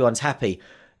good. Everyone's happy.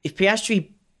 If Piastri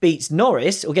beats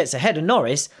Norris or gets ahead of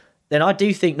Norris, then I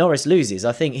do think Norris loses.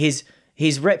 I think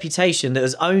his reputation that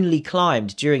has only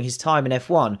climbed during his time in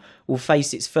F1 will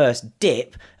face its first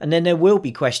dip, and then there will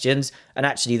be questions, and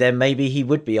actually then maybe he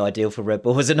would be ideal for Red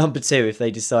Bull as a number 2 if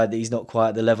they decide that he's not quite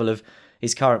at the level of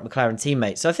his current McLaren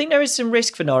teammate. So I think there is some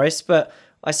risk for Norris, but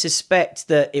I suspect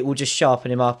that it will just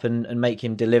sharpen him up and make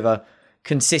him deliver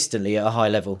consistently at a high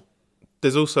level.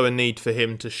 There's also a need for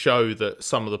him to show that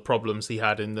some of the problems he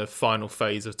had in the final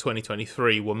phase of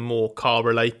 2023 were more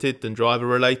car-related than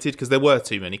driver-related, because there were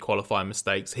too many qualifying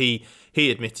mistakes. He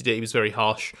admitted it. He was very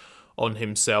harsh on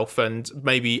himself and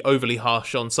maybe overly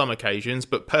harsh on some occasions,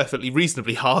 but perfectly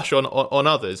reasonably harsh on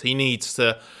others. He needs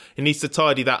to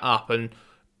tidy that up, and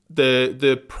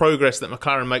the progress that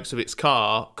McLaren makes with its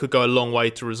car could go a long way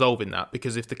to resolving that,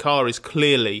 because if the car is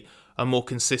clearly a more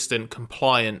consistent,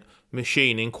 compliant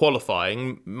machine in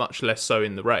qualifying, much less so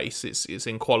in the race, it's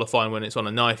in qualifying when it's on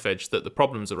a knife edge that the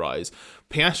problems arise.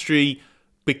 Piastri,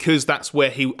 because that's where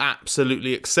he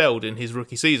absolutely excelled in his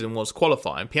rookie season, was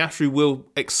qualifying, Piastri will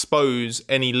expose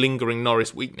any lingering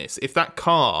Norris weakness. If that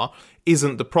car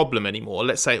isn't the problem anymore,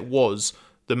 let's say it was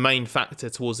the main factor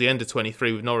towards the end of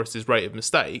 23 with Norris's rate of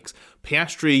mistakes,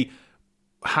 Piastri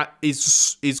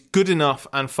is good enough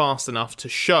and fast enough to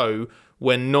show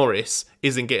when Norris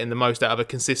isn't getting the most out of a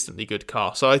consistently good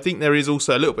car. So I think there is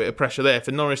also a little bit of pressure there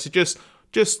for Norris to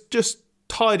just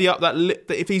tidy up that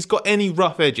if he's got any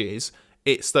rough edges,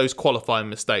 it's those qualifying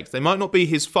mistakes. They might not be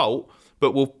his fault,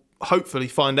 but we'll hopefully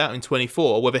find out in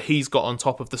 24 whether he's got on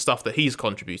top of the stuff that he's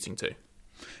contributing to.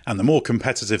 And the more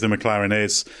competitive the McLaren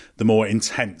is, the more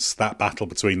intense that battle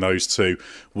between those two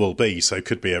will be. So it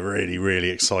could be a really, really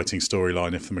exciting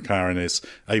storyline if the McLaren is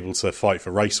able to fight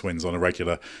for race wins on a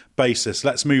regular basis.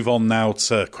 Let's move on now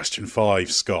to question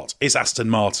 5, Scott. Is Aston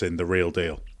Martin the real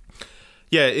deal?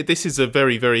 Yeah, this is a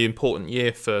very, very important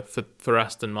year for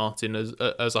Aston Martin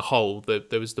as a whole.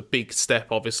 There was the big step,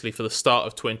 obviously, for the start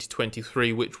of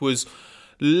 2023, which was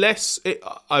less.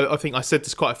 I think I said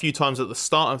this quite a few times at the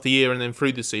start of the year and then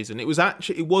through the season. It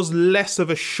was less of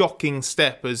a shocking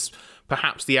step as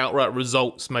perhaps the outright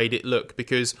results made it look,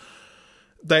 because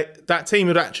that team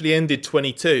had actually ended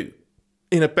 22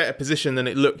 in a better position than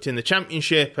it looked in the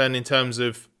championship, and in terms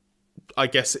of, I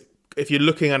guess, if you're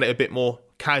looking at it a bit more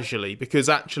casually, because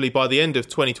actually by the end of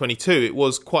 2022 it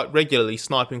was quite regularly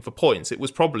sniping for points. It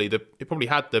probably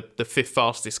had the fifth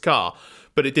fastest car,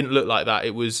 but it didn't look like that.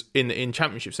 It was in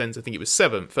championship sense, I think it was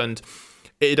 7th, and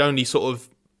it had only sort of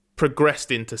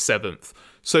progressed into 7th.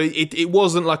 So it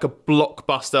wasn't like a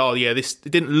blockbuster. Oh yeah, it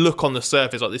didn't look on the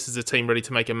surface like this is a team ready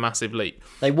to make a massive leap.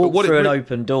 They walked through an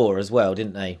open door as well,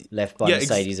 didn't they? Left by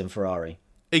Mercedes and Ferrari.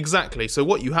 Exactly. So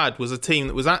what you had was a team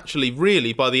that was actually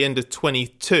really, by the end of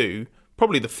 22,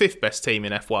 probably the 5th best team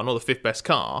in F1 or the 5th best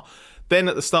car. Then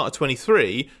at the start of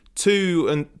 23,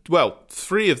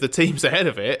 3 of the teams ahead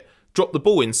of it dropped the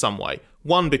ball in some way.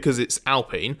 1, because it's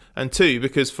Alpine, and 2,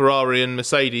 because Ferrari and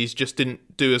Mercedes just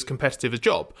didn't do as competitive a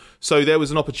job. So there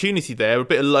was an opportunity there, a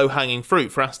bit of low-hanging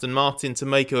fruit for Aston Martin to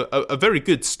make a very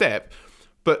good step,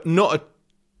 but not a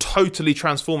totally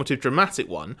transformative, dramatic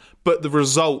one, but the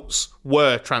results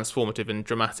were transformative and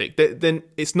dramatic. Then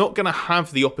it's not going to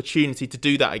have the opportunity to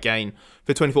do that again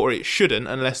for 24, or it shouldn't,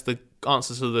 unless the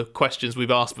answers to the questions we've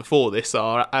asked before this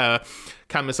are,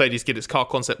 can Mercedes get its car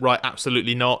concept right?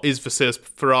 Absolutely not. Is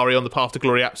Ferrari on the path to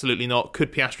glory? Absolutely not.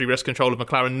 Could Piastri wrest control of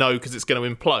McLaren? No, because it's going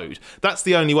to implode. That's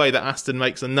the only way that Aston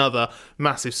makes another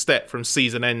massive step from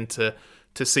season end to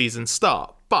season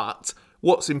start. But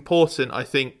what's important, I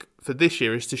think, for this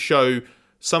year is to show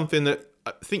something that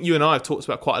I think you and I have talked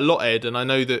about quite a lot, Ed, and I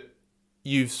know that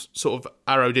you've sort of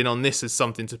arrowed in on this as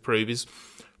something to prove, is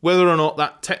whether or not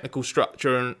that technical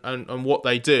structure and what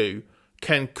they do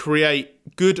can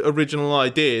create good original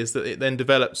ideas that it then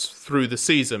develops through the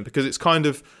season. Because it's kind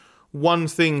of one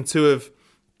thing to have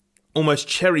almost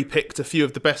cherry-picked a few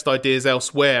of the best ideas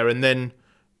elsewhere and then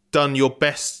done your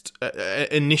best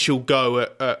initial go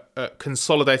at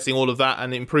consolidating all of that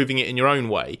and improving it in your own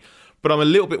way. But I'm a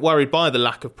little bit worried by the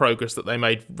lack of progress that they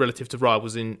made relative to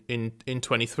rivals in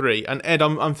 23. And Ed,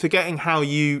 I'm forgetting how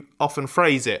you often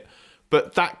phrase it,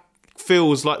 but that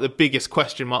feels like the biggest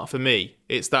question mark for me.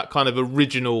 It's that kind of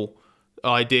original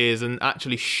ideas and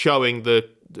actually flexing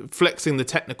the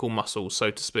technical muscles,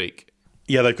 so to speak.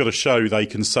 Yeah, they've got to show they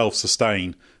can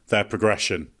self-sustain their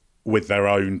progression with their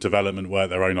own development work,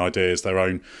 their own ideas, their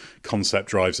own concept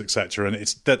drives, etc. And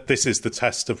it's that this is the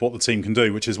test of what the team can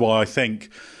do, which is why I think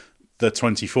the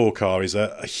 24 car is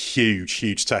a huge,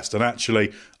 huge test. And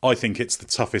actually, I think it's the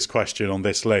toughest question on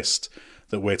this list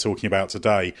that we're talking about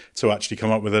today to actually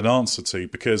come up with an answer to,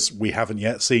 because we haven't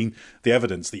yet seen the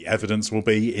evidence. The evidence will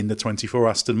be in the 24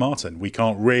 Aston Martin. We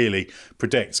can't really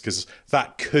predict, because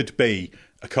that could be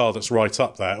a car that's right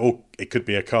up there, or it could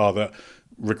be a car that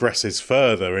regresses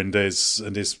further and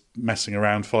is messing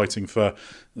around fighting for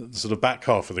the sort of back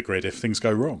half of the grid if things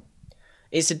go wrong.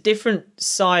 It's a different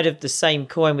side of the same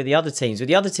coin with the other teams. With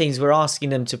the other teams, we're asking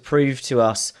them to prove to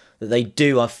us that they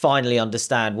do finally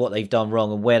understand what they've done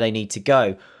wrong and where they need to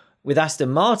go. With Aston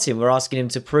Martin, we're asking them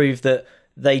to prove that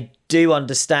they do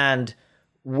understand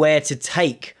where to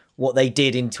take what they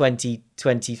did in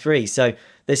 2023. So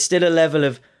there's still a level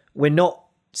of, we're not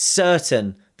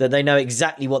certain that they know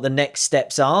exactly what the next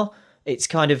steps are, it's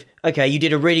kind of, okay, you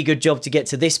did a really good job to get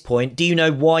to this point. Do you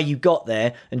know why you got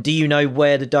there? And do you know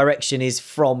where the direction is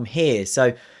from here?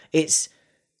 So you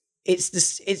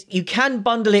can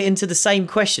bundle it into the same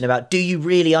question about, do you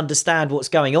really understand what's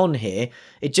going on here?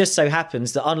 It just so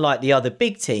happens that unlike the other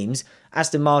big teams,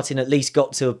 Aston Martin at least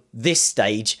got to this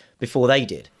stage before they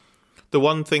did. The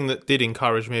one thing that did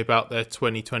encourage me about their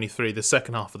 2023, the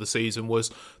second half of the season, was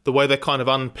the way they kind of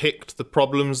unpicked the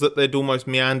problems that they'd almost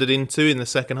meandered into in the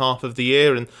second half of the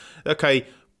year. And okay,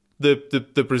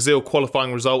 the Brazil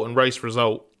qualifying result and race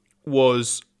result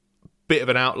was a bit of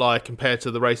an outlier compared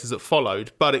to the races that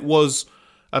followed, but it was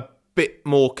a bit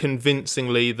more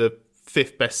convincingly the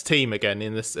fifth best team again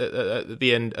in this at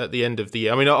the end of the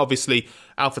year. I mean, obviously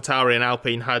AlphaTauri and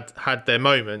Alpine had their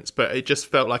moments, but it just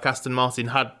felt like Aston Martin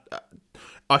had.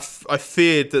 I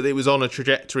feared that it was on a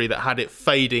trajectory that had it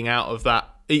fading out of that,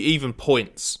 even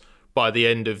points by the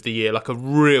end of the year, like a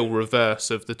real reverse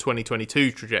of the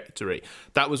 2022 trajectory.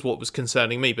 That was what was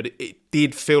concerning me, but it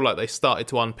did feel like they started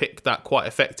to unpick that quite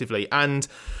effectively. And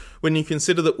when you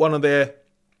consider that one of their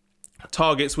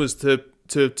targets was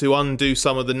to undo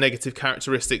some of the negative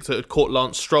characteristics that had caught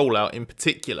Lance Stroll out in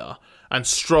particular, and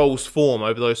Stroll's form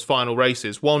over those final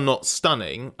races, while not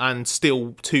stunning and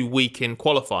still too weak in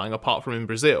qualifying, apart from in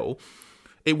Brazil,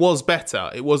 it was better.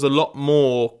 It was a lot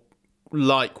more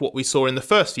like what we saw in the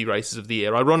first few races of the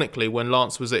year, ironically, when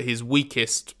Lance was at his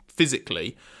weakest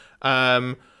physically.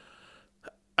 And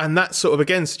that sort of,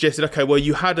 again, suggested, okay, well,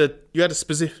 you had a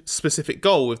specific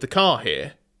goal with the car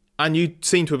here, and you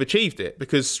seem to have achieved it,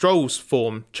 because Stroll's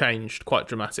form changed quite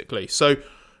dramatically. So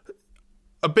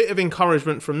a bit of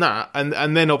encouragement from that,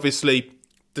 and then obviously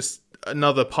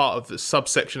another part of the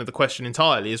subsection of the question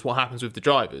entirely is what happens with the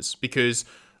drivers, because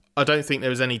I don't think there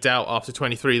is any doubt after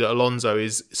 23 that Alonso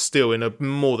is still in a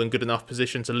more than good enough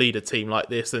position to lead a team like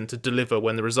this and to deliver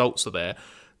when the results are there.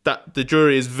 That the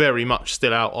jury is very much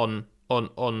still out on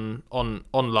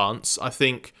Lance. I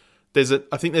think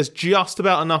there's just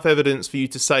about enough evidence for you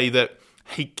to say that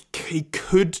he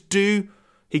could do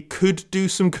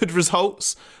some good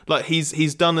results. Like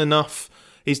he's done enough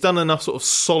sort of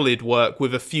solid work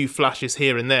with a few flashes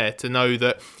here and there to know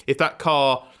that if that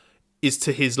car is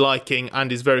to his liking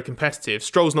and is very competitive,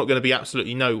 Stroll's not going to be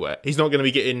absolutely nowhere. He's not going to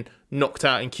be getting knocked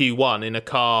out in Q1 in a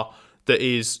car that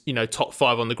is, top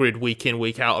 5 on the grid week in,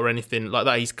 week out or anything like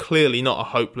that. He's clearly not a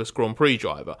hopeless Grand Prix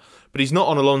driver, but he's not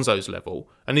on Alonso's level.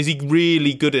 And is he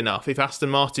really good enough if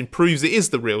Aston Martin proves it is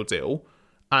the real deal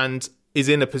and is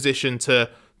in a position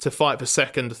to fight for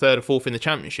second, third or fourth in the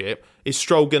championship? Is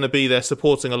Stroll going to be there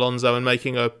supporting Alonso and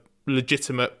making a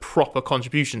legitimate, proper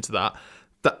contribution to that?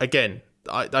 That again,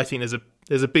 I think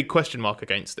there's a big question mark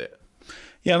against it.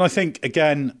 Yeah, and I think,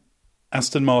 again,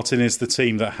 Aston Martin is the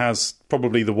team that has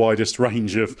probably the widest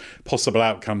range of possible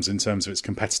outcomes in terms of its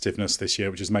competitiveness this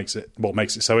year, which makes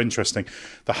it so interesting.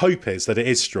 The hope is that it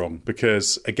is strong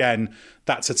because, again,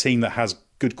 that's a team that has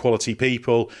good quality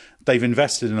people. They've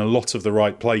invested in a lot of the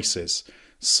right places.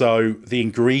 So the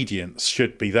ingredients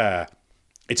should be there.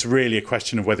 It's really a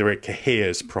question of whether it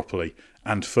coheres properly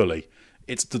and fully.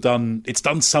 It's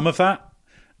done some of that,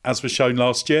 as was shown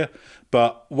last year,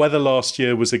 but whether last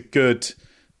year was a good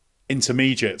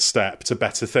intermediate step to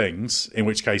better things, in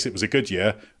which case it was a good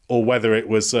year, or whether it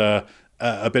was a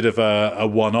bit of a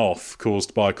one-off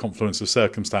caused by a confluence of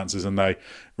circumstances and they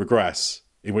regress,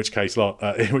 in which case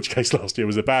last year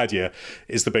was a bad year,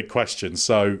 is the big question.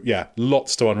 So yeah,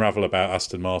 lots to unravel about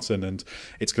Aston Martin, and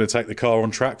it's going to take the car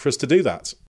on track for us to do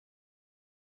that.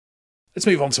 Let's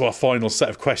move on to our final set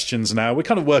of questions now. We're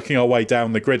kind of working our way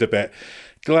down the grid a bit.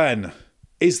 Glenn,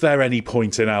 is there any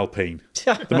point in Alpine?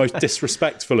 The most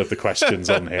disrespectful of the questions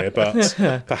on here, but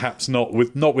perhaps not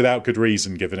without good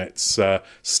reason, given its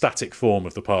static form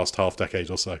of the past half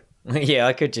decade or so. Yeah,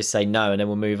 I could just say no, and then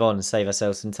we'll move on and save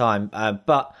ourselves some time.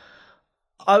 But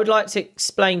I would like to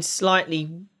explain slightly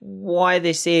why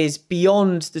this is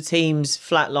beyond the team's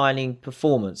flatlining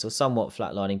performance, or somewhat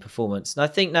flatlining performance. And I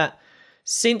think that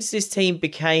since this team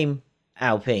became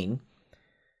Alpine,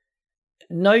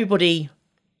 nobody,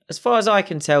 as far as I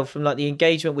can tell from like the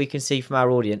engagement we can see from our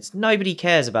audience, nobody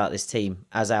cares about this team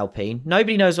as Alpine.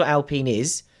 Nobody knows what Alpine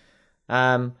is.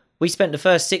 We spent the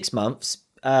first 6 months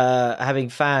having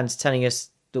fans telling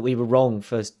us that we were wrong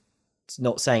for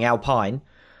not saying Alpine.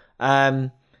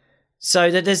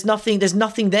 So that there's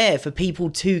nothing there for people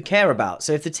to care about.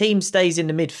 So if the team stays in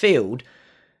the midfield,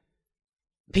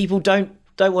 people don't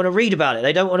want to read about it.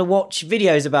 They don't want to watch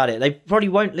videos about it. They probably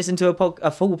won't listen to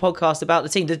a full podcast about the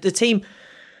team. The team,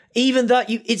 even though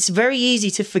it's very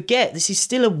easy to forget, this is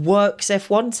still a works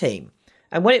F1 team.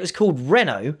 And when it was called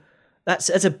Renault, that's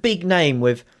a big name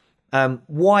with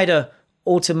wider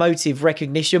automotive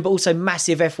recognition, but also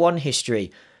massive F1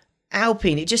 history.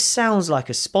 Alpine, it just sounds like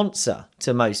a sponsor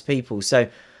to most people. So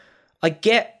I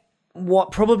get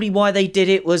why they did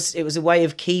it was a way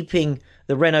of keeping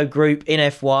the Renault group in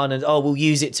F1 and, we'll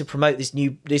use it to promote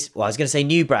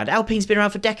new brand. Alpine's been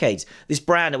around for decades, this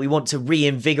brand that we want to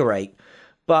reinvigorate.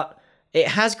 But it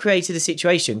has created a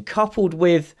situation coupled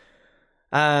with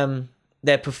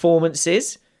their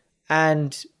performances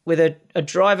and with a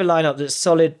driver lineup that's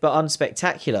solid but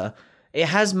unspectacular. It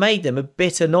has made them a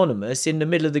bit anonymous in the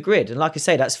middle of the grid. And like I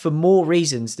say, that's for more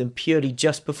reasons than purely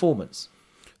just performance.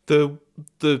 The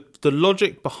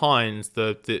logic behind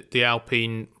the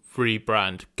Alpine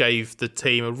rebrand gave the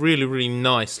team a really, really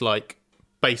nice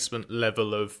basement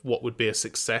level of what would be a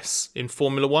success in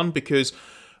Formula One, because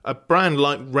a brand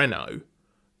like Renault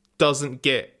doesn't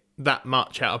get that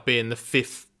much out of being the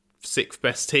fifth, sixth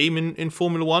best team in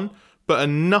Formula One, but a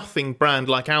nothing brand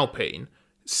like Alpine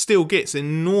still gets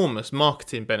enormous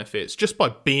marketing benefits just by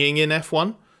being in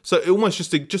F1. So it almost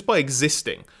just by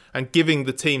existing and giving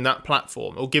the team that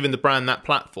platform, or giving the brand that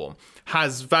platform,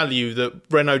 has value that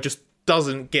Renault just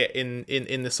doesn't get in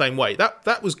the same way.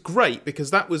 That was great,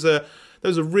 because that was a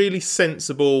really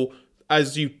sensible,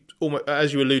 as you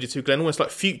alluded to, Glenn, almost like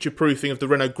future-proofing of the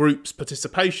Renault Group's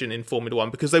participation in Formula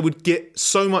One, because they would get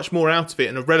so much more out of it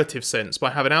in a relative sense by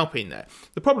having Alpine there.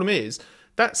 The problem is,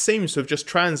 that seems to have just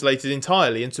translated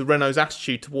entirely into Renault's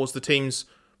attitude towards the team's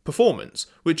performance,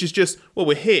 which is just, well,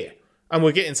 we're here, and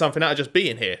we're getting something out of just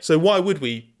being here. So why would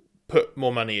we put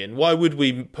more money in? Why would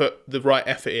we put the right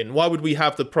effort in? Why would we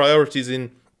have the priorities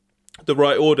in the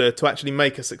right order to actually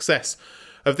make a success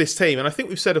of this team? And I think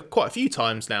we've said quite a few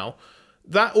times now,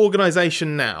 that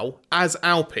organisation now, as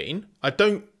Alpine, I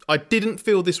didn't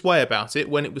feel this way about it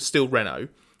when it was still Renault,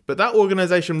 but that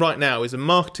organisation right now is a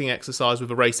marketing exercise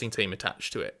with a racing team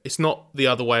attached to it. It's not the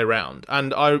other way around.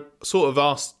 And I sort of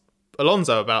asked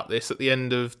Alonso about this at the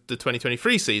end of the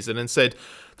 2023 season and said,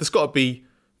 there's got to be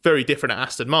very different at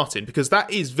Aston Martin, because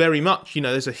that is very much,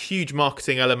 there's a huge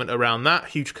marketing element around that,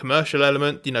 huge commercial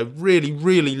element, really,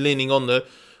 really leaning on the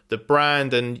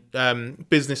brand and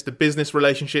business-to-business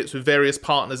relationships with various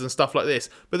partners and stuff like this.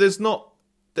 But there's not...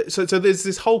 So there's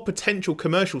this whole potential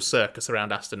commercial circus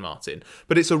around Aston Martin,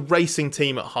 but it's a racing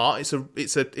team at heart.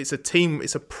 It's a team,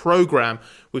 it's a program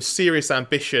with serious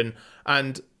ambition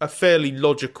and a fairly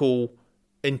logical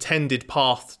intended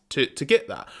path to get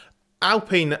that.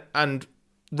 Alpine and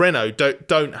Renault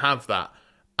don't have that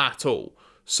at all.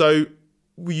 So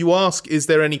you ask, is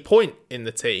there any point in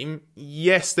the team?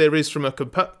 Yes, there is from a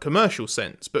commercial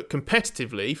sense, but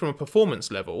competitively, from a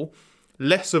performance level,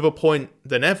 less of a point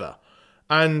than ever.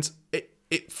 And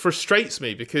it frustrates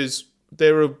me, because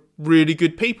there are really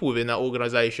good people within that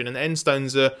organisation, and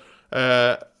Enstone's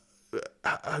got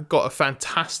a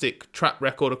fantastic track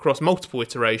record across multiple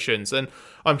iterations. And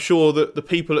I'm sure that the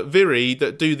people at Viri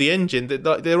that do the engine,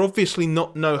 they're obviously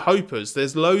not no-hopers.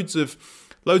 There's loads of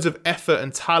effort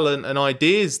and talent and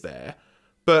ideas there,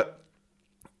 but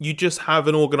you just have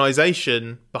an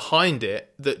organisation behind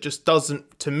it that just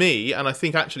doesn't, to me, and I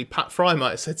think actually Pat Fry might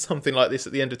have said something like this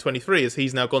at the end of 23, as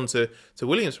he's now gone to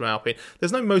Williams from Alpine.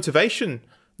 There's no motivation,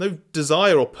 no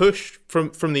desire or push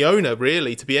from the owner,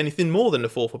 really, to be anything more than the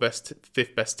fourth or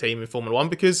fifth best team in Formula One,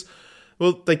 because,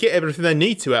 well, they get everything they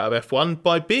need to out of F1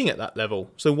 by being at that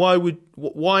level. So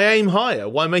why aim higher?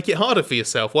 Why make it harder for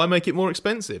yourself? Why make it more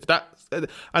expensive?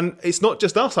 And it's not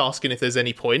just us asking if there's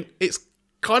any point. It's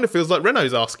kind of feels like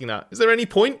Renault's asking that. Is there any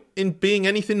point in being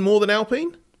anything more than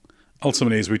Alpine?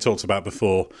 Ultimately, as we talked about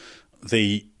before,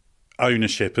 the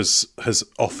ownership has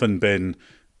often been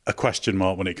a question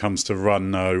mark when it comes to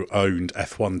Renault-owned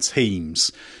F1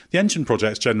 teams. The engine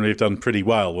projects generally have done pretty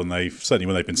well when they've been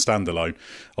standalone.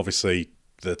 Obviously,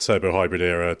 the turbo hybrid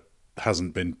era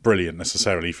hasn't been brilliant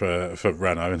necessarily for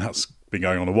Renault, and that's been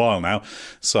going on a while now.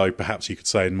 So perhaps you could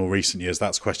say in more recent years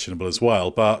that's questionable as well.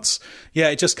 But yeah,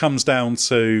 it just comes down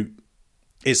to,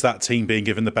 is that team being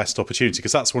given the best opportunity?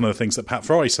 Because that's one of the things that Pat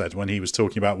Fry said when he was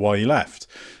talking about why he left.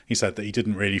 He said that he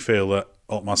didn't really feel that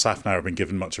Otmar Safnauer had been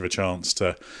given much of a chance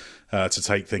to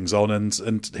take things on,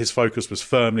 and his focus was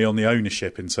firmly on the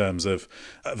ownership in terms of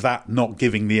that not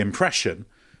giving the impression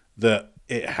that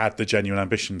it had the genuine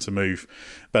ambition to move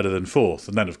better than fourth.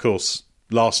 And then, of course,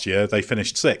 last year they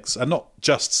finished sixth, and not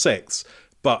just sixth,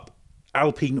 but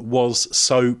Alpine was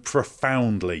so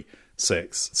profoundly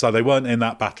sixth. So they weren't in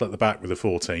that battle at the back with the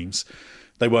four teams.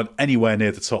 They weren't anywhere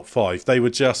near the top five. They were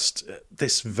just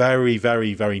this very,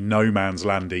 very, very no man's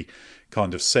landy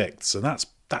kind of sixths, and that's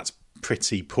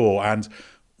pretty poor. And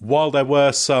while there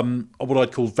were some, what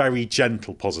I'd call very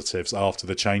gentle positives after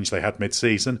the change they had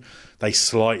mid-season, they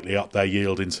slightly upped their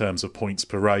yield in terms of points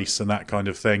per race and that kind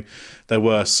of thing. There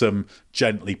were some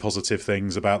gently positive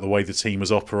things about the way the team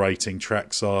was operating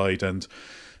trackside, and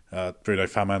Bruno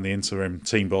Faman, the interim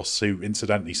team boss, who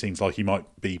incidentally seems like he might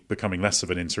be becoming less of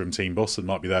an interim team boss and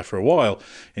might be there for a while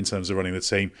in terms of running the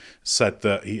team, said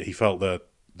that he felt that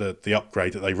the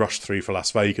upgrade that they rushed through for Las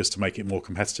Vegas to make it more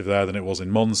competitive there than it was in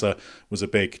Monza was a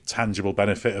big tangible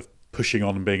benefit of pushing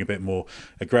on and being a bit more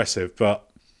aggressive. But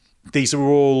these are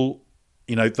all,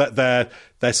 they're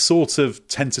sort of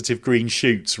tentative green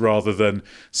shoots rather than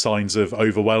signs of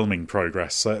overwhelming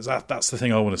progress. So that's the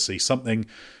thing I want to see, something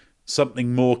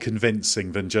more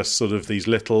convincing than just sort of these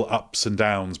little ups and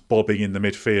downs bobbing in the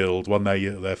midfield. One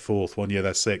year they're fourth, 1 year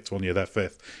they're sixth, 1 year they're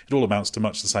fifth. It all amounts to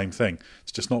much the same thing.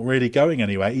 It's just not really going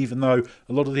anywhere, even though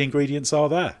a lot of the ingredients are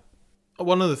there.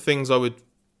 One of the things I would,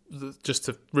 just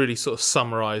to really sort of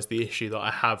summarise the issue that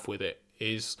I have with it,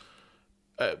 is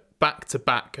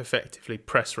back-to-back, effectively,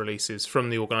 press releases from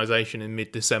the organisation in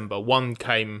mid-December. One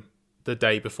came the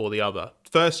day before the other.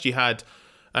 First, you had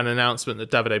an announcement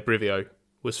that Davide Brivio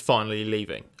was finally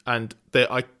leaving. And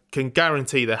I can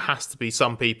guarantee there has to be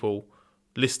some people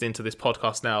listening to this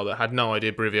podcast now that had no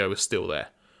idea Brivio was still there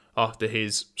after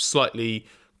his slightly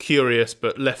curious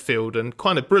but left field and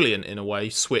kind of brilliant in a way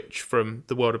switch from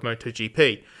the world of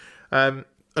MotoGP.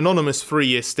 Anonymous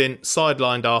 3-year stint,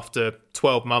 sidelined after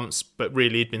 12 months, but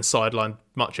really he'd been sidelined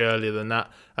much earlier than that.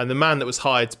 And the man that was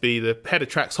hired to be the head of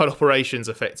trackside operations,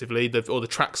 effectively, or the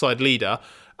trackside leader,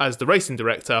 as the racing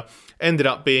director, ended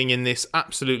up being in this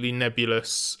absolutely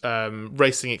nebulous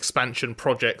racing expansion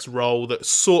projects role that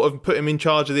sort of put him in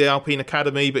charge of the Alpine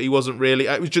Academy, but he wasn't really.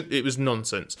 It was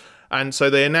nonsense. And so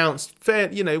they announced,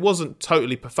 it wasn't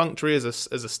totally perfunctory as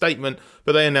a statement,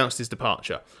 but they announced his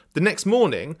departure. The next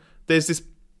morning, there's this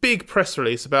big press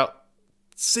release about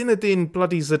Zinedine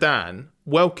bloody Zidane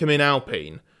welcoming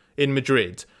Alpine in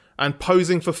Madrid and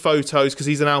posing for photos because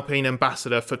he's an Alpine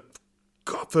ambassador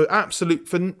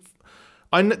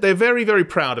they're very, very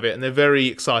proud of it and they're very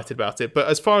excited about it. But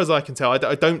as far as I can tell,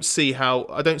 I don't see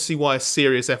why a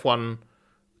serious F1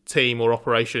 team or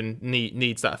operation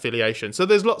needs that affiliation. So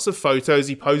there's lots of photos.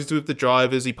 He poses with the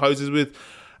drivers. He poses with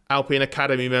Alpine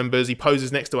Academy members. He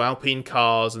poses next to Alpine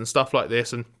cars and stuff like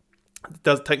this, and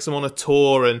takes them on a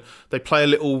tour, and they play a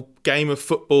little game of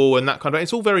football and that kind of thing.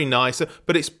 It's all very nice,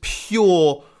 but it's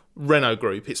pure Renault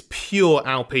Group. It's pure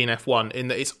Alpine F1 in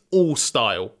that it's all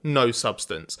style, no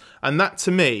substance. And that,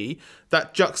 to me,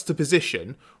 that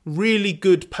juxtaposition, really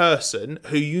good person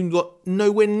who you got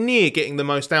nowhere near getting the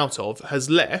most out of has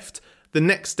left. The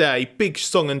next day, big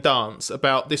song and dance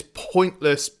about this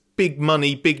pointless, big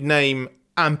money, big name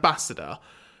ambassador,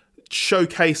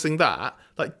 showcasing that.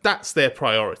 Like, that's their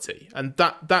priority. And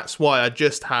that's why I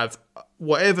just have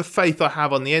whatever faith I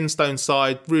have on the Enstone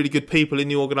side, really good people in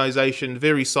the organisation,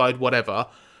 Viri side, whatever,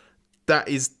 that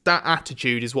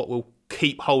attitude is what will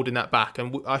keep holding that back.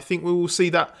 And I think we will see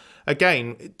that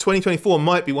again. 2024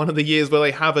 might be one of the years where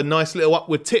they have a nice little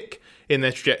upward tick in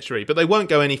their trajectory, but they won't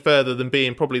go any further than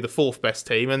being probably the fourth best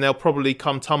team, and they'll probably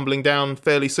come tumbling down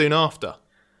fairly soon after.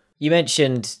 You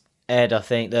mentioned, Ed, I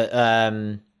think,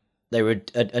 that they were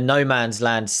a no man's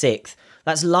land sixth.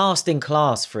 That's last in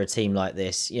class for a team like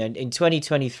this. In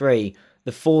 2023,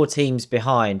 the four teams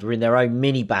behind were in their own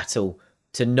mini battle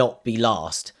to not be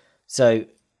last. So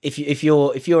if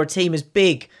you're a team as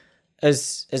big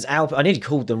as Alpine, I nearly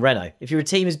called them Renault. If you're a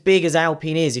team as big as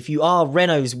Alpine is, if you are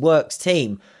Renault's works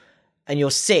team and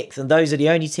you're sixth, and those are the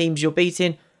only teams you're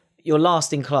beating, you're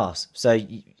last in class. So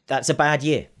that's a bad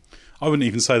year. I wouldn't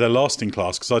even say they're last in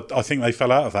class, because I think they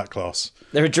fell out of that class.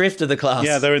 They're adrift of the class.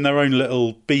 Yeah, they're in their own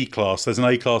little B class. There's an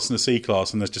A class and a C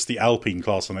class, and there's just the Alpine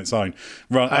class on its own.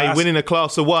 Hey, winning a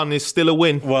class of one is still a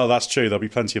win. Well, that's true. There'll be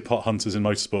plenty of pot hunters in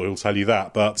motorsport who'll tell you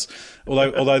that. But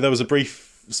although there was a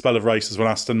brief spell of races when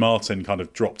Aston Martin kind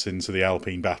of dropped into the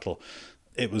Alpine battle,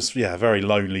 it was a very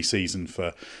lonely season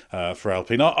for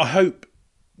Alpine. I hope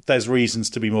there's reasons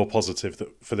to be more positive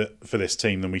for this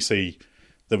team than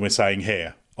we're saying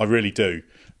here. I really do.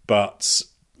 But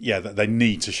yeah, they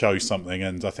need to show something,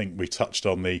 and I think we touched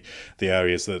on the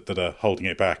areas that are holding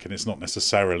it back, and it's not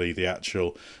necessarily the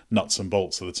actual nuts and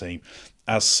bolts of the team.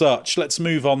 As such, let's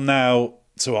move on now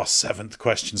to our seventh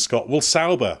question, Scott. Will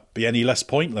Sauber be any less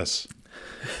pointless?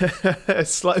 A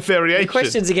slight variation. The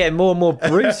questions are getting more and more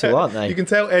brutal, aren't they? You can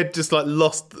tell Ed just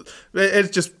lost.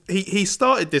 Ed just he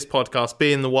started this podcast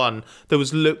being the one that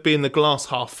was being the glass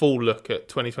half full look at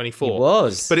 2024. It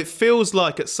was, but it feels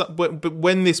like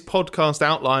when this podcast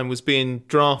outline was being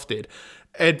drafted,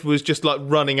 Edd was just like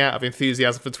running out of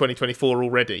enthusiasm for 2024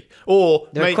 already. Or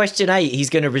question 8, he's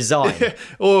going to resign.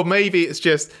 Or maybe it's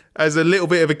just as a little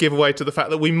bit of a giveaway to the fact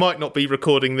that we might not be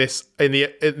recording this in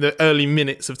the early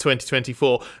minutes of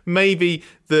 2024. Maybe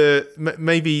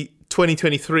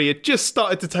 2023 had just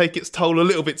started to take its toll a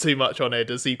little bit too much on Edd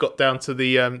as he got down to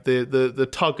the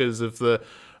tuggers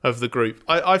of the group.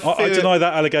 I deny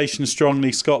that allegation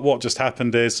strongly, Scott. What just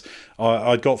happened is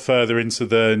I got further into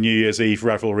the New Year's Eve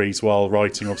revelries while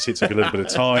writing. Obviously, it took a little bit of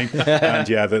time. And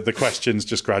yeah, the questions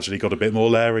just gradually got a bit more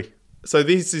Larry. So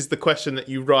this is the question that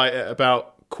you write at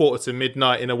about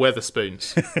 1:45 in a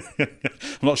Wetherspoons.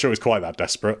 I'm not sure it's quite that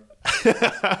desperate.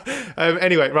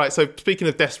 Anyway, right, so speaking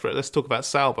of desperate, let's talk about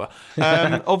Sauber.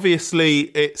 Obviously,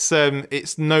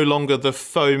 it's no longer the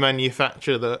faux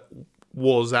manufacturer that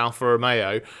was Alfa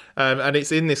Romeo, and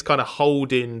it's in this kind of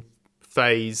holding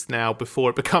phase now before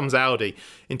it becomes Audi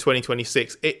in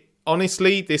 2026.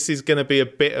 Honestly, this is going to be a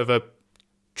bit of a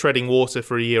treading water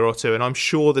for a year or two, and I'm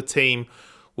sure the team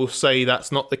will say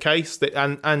that's not the case,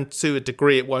 and to a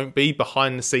degree it won't be.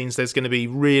 Behind the scenes there's going to be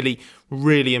really,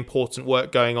 really important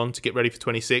work going on to get ready for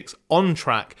 26. On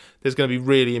track there's going to be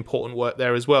really important work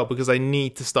there as well, because they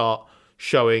need to start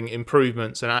showing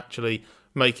improvements and actually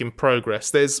making progress.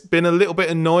 There's been a little bit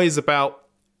of noise about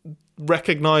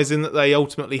recognising that they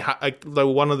ultimately they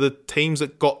were one of the teams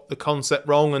that got the concept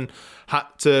wrong and had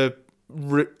to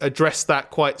address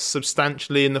that quite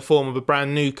substantially in the form of a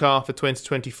brand new car for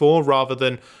 2024 rather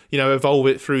than, evolve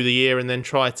it through the year and then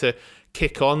try to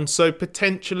kick on. So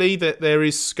potentially that there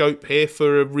is scope here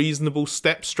for a reasonable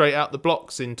step straight out the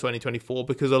blocks in 2024,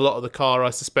 because a lot of the car, I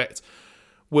suspect,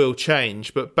 will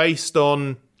change. But based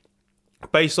on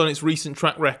its recent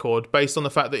track record, based on the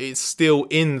fact that it's still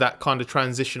in that kind of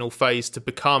transitional phase to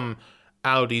become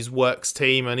Audi's works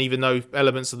team, and even though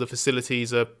elements of the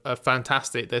facilities are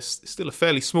fantastic, they're still a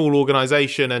fairly small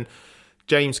organisation. And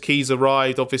James Keyes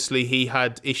arrived. Obviously, he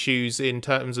had issues in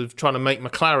terms of trying to make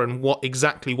McLaren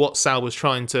what Sauber's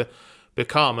trying to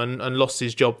become, and lost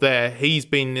his job there. He's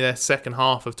been in the second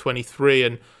half of 23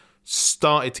 and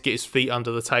started to get his feet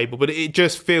under the table, but it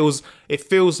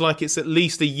feels like it's at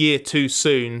least a year too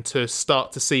soon to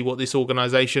start to see what this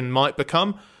organisation might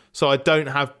become. So I don't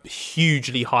have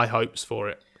hugely high hopes for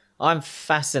it. I'm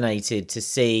fascinated to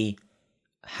see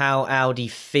how Audi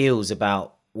feels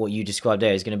about what you described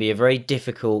there. Is going to be a very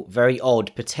difficult, very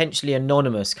odd, potentially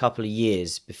anonymous couple of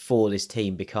years before this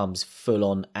team becomes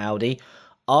full-on Audi.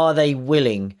 Are they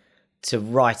willing to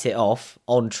write it off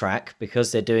on track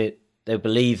because they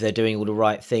believe they're doing all the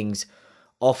right things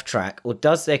off track? Or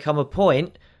does there come a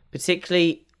point,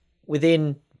 particularly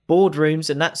within boardrooms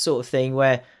and that sort of thing,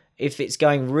 where if it's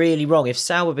going really wrong, if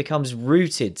Sauber becomes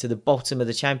rooted to the bottom of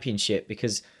the championship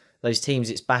because those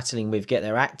teams it's battling with get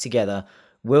their act together,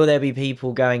 will there be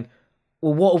people going,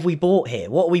 well, what have we bought here?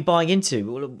 What are we buying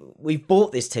into? Well, we've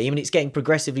bought this team and it's getting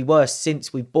progressively worse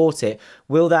since we bought it.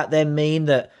 Will that then mean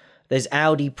that there's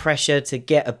Audi pressure to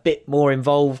get a bit more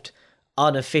involved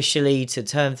unofficially to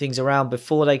turn things around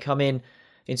before they come in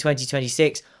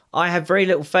 2026? I have very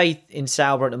little faith in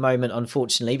Sauber at the moment,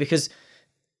 unfortunately, because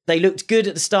they looked good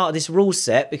at the start of this rule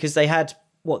set because they had,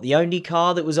 the only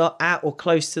car that was at or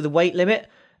close to the weight limit.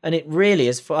 And it really,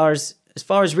 as far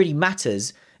as really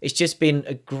matters, it's just been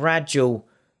a gradual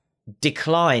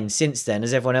decline since then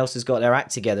as everyone else has got their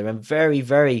act together, and very,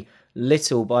 very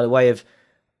little by the way of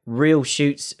real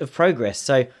shoots of progress.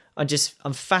 So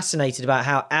I'm fascinated about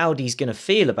how Audi's going to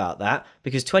feel about that,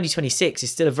 because 2026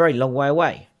 is still a very long way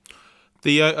away.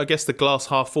 I guess the glass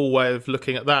half full way of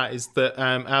looking at that is that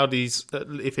Audi's,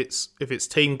 if its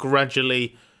team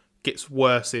gradually gets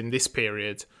worse in this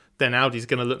period, then Audi's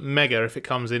going to look mega if it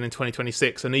comes in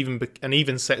 2026 and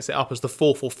even sets it up as the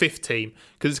fourth or fifth team,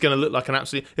 because it's going to look like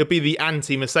it'll be the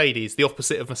anti-Mercedes, the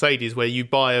opposite of Mercedes, where you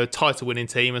buy a title-winning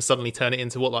team and suddenly turn it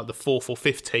into the fourth or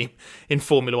fifth team in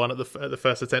Formula One at the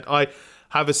first attempt. I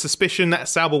have a suspicion that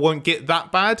Sauber won't get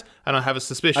that bad, and I have a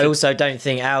suspicion. I also don't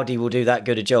think Audi will do that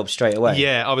good a job straight away.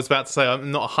 Yeah, I was about to say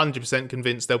I'm not 100%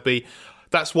 convinced they'll be.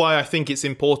 That's why I think it's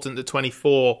important that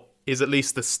 24 is at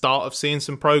least the start of seeing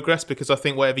some progress, because I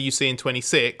think whatever you see in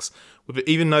 26,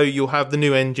 even though you'll have the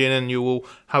new engine and you will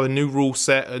have a new rule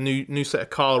set, a new set of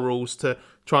car rules to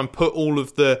try and put all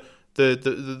of the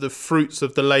fruits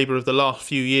of the labour of the last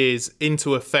few years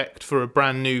into effect for a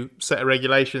brand new set of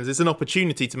regulations, it's an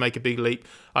opportunity to make a big leap.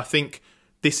 I think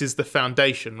this is the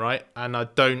foundation, right? And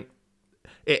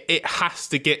it has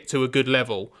to get to a good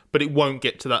level, but it won't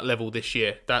get to that level this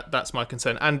year. That's my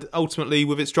concern. And ultimately,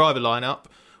 with its driver lineup,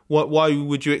 why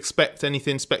would you expect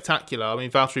anything spectacular? I mean,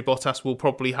 Valtteri Bottas will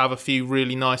probably have a few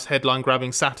really nice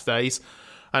headline-grabbing Saturdays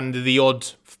and the odd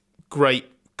great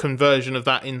conversion of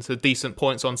that into decent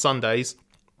points on Sundays,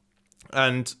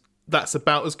 and that's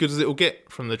about as good as it will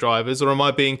get from the drivers? Or am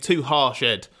I being too harsh,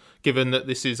 Ed, given that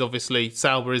this is obviously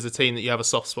Sauber is a team that you have a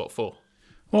soft spot for?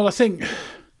 Well, I think,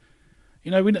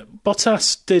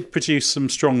 Bottas did produce some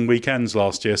strong weekends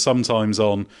last year, sometimes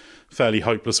on fairly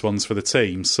hopeless ones for the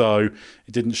team, so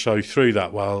it didn't show through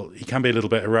that well. He can be a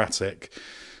little bit erratic.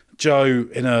 Joe,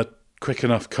 in a quick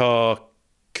enough car,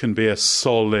 can be a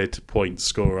solid point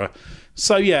scorer.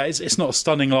 So, yeah, it's not a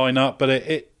stunning lineup, but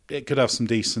it could have some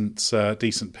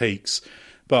decent peaks.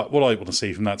 But what I want to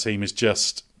see from that team is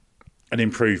just an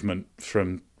improvement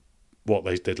from what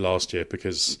they did last year,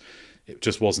 because it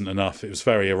just wasn't enough. It was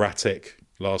very erratic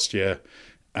last year,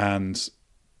 and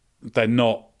they're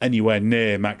not anywhere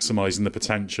near maximising the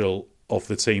potential of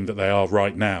the team that they are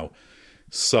right now.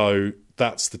 So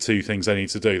that's the two things they need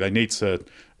to do. They need to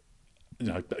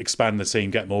expand the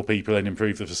team, get more people in,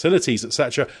 improve the facilities,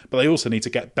 etc. But they also need to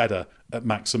get better at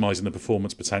maximising the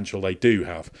performance potential they do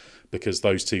have, because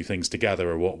those two things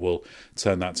together are what will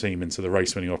turn that team into the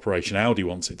race-winning operation Audi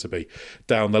wants it to be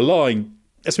down the line.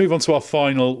 Let's move on to our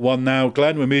final one now.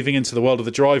 Glenn, we're moving into the world of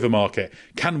the driver market.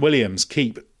 Can Williams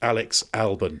keep Alex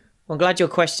Albon? Well, I'm glad your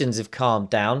questions have calmed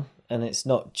down, and it's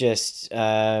not just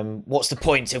what's the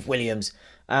point of Williams.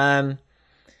 But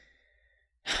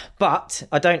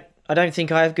I don't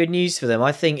think I have good news for them.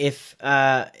 I think if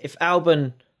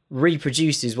Albon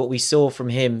reproduces what we saw from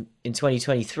him in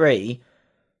 2023,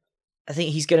 I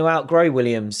think he's going to outgrow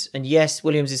Williams. And yes,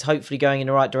 Williams is hopefully going in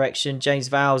the right direction. James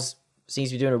Vowles seems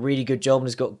to be doing a really good job and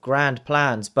has got grand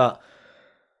plans. But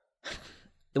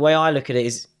the way I look at it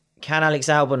is, can Alex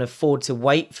Albon afford to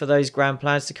wait for those grand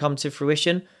plans to come to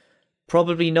fruition?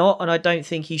 Probably not, and I don't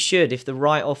think he should. If the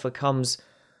right offer comes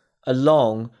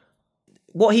along,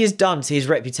 what he has done to his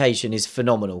reputation is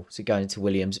phenomenal to go into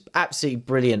Williams. Absolutely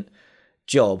brilliant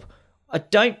job. I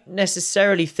don't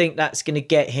necessarily think that's going to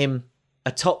get him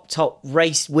a top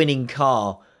race winning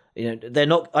car. They're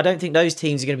not. I don't think those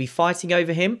teams are going to be fighting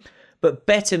over him, but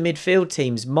better midfield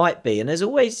teams might be. And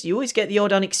you always get the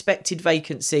odd unexpected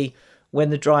vacancy when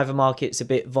the driver market's a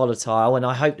bit volatile. And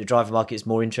I hope the driver market is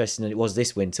more interesting than it was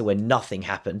this winter when nothing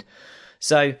happened.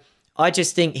 So I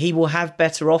just think he will have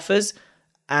better offers.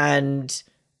 And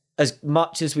as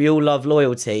much as we all love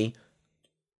loyalty,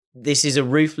 this is a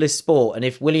ruthless sport. And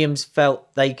if Williams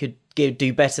felt they could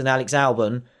do better than Alex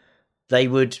Albon, they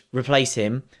would replace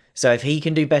him. So if he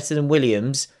can do better than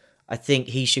Williams, I think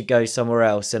he should go somewhere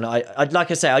else. And I'd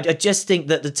like I say, I just think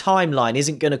that the timeline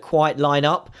isn't going to quite line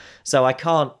up. So I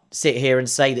can't sit here and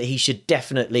say that he should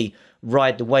definitely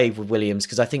ride the wave with Williams,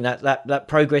 because I think that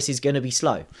progress is going to be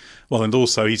slow. Well, and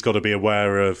also he's got to be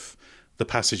aware of the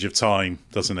passage of time,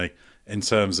 doesn't he? In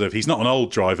terms of, he's not an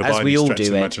old driver by any stretch of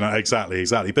the imagination.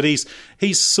 Exactly. But he's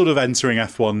sort of entering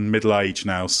F1 middle age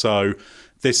now. So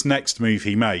this next move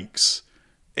he makes,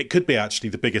 it could be actually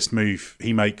the biggest move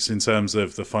he makes in terms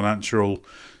of the financial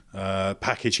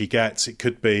package he gets. It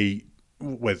could be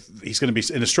he's going to be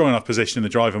in a strong enough position in the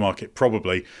driver market,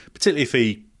 probably, particularly if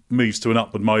he moves to an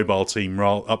upwardly mobile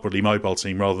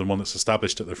team rather than one that's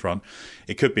established at the front.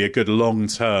 It could be a good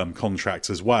long-term contract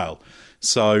as well.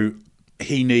 So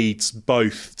he needs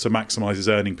both to maximise his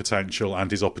earning potential and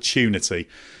his opportunity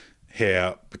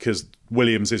here, because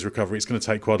Williams' recovery is going to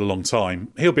take quite a long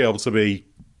time. He'll be able to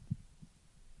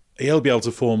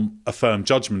form a firm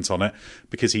judgment on it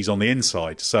because he's on the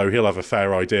inside. So he'll have a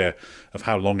fair idea of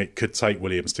how long it could take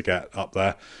Williams to get up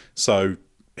there. So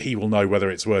he will know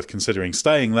whether it's worth considering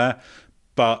staying there,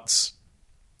 but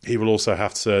he will also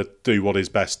have to do what is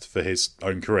best for his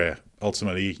own career.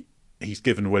 Ultimately, he's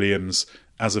given Williams,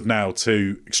 as of now,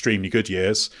 2 extremely good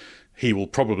years. He will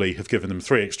probably have given them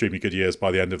 3 extremely good years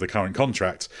by the end of the current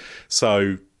contract.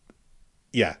 So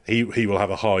yeah, he will have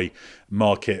a high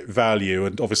market value.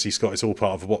 And obviously, Scott, it's all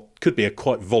part of what could be a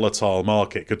quite volatile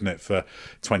market, couldn't it, for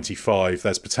 25?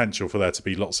 There's potential for there to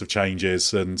be lots of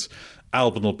changes, and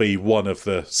Albon will be one of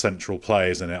the central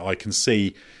players in it. I can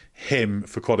see him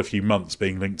for quite a few months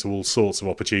being linked to all sorts of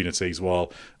opportunities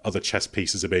while other chess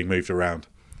pieces are being moved around.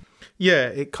 Yeah,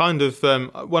 it kind of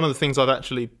one of the things I've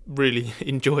actually really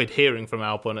enjoyed hearing from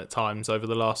Albon at times over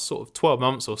the last sort of 12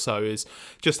 months or so is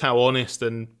just how honest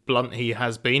and blunt he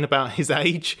has been about his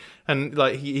age. And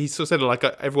like he sort of said, like,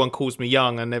 everyone calls me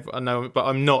young, and I know, but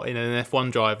I'm not in an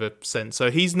F1 driver sense.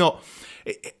 So he's not.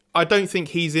 I don't think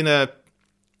he's in a.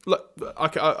 Look,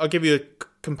 I'll give you a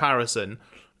comparison.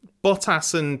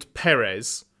 Bottas and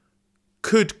Perez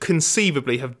could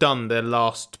conceivably have done their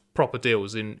last proper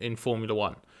deals in Formula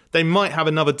One. They might have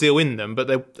another deal in them,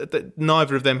 but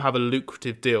neither of them have a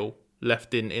lucrative deal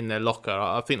left in their locker.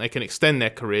 I think they can extend their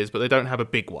careers, but they don't have a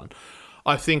big one.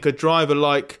 I think a driver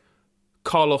like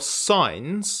Carlos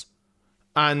Sainz,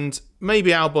 and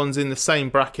maybe Albon's in the same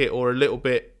bracket or a little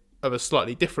bit of a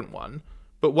slightly different one,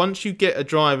 but once you get a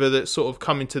driver that's sort of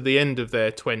coming to the end of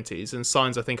their 20s, and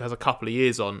Sainz I think has a couple of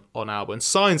years on Albon,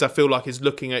 Sainz I feel like is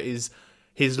looking at his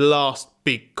last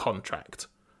big contract.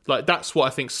 Like, that's what I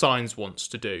think Sainz wants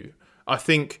to do. I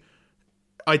think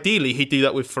ideally he'd do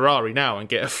that with Ferrari now and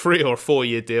get a 3 or 4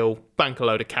 year deal, bank a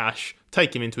load of cash,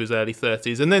 take him into his early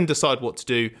 30s, and then decide what to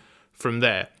do from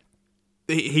there.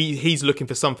 He's looking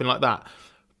for something like that.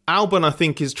 Albon, I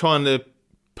think, is trying to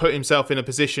put himself in a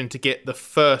position to get the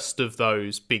first of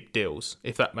those big deals,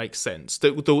 if that makes sense.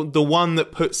 The one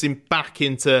that puts him back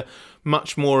into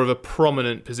much more of a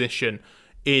prominent position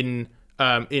in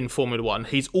Formula One.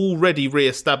 He's already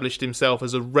re-established himself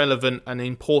as a relevant and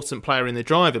important player in the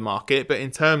driver market, but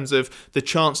in terms of the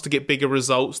chance to get bigger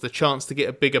results, the chance to get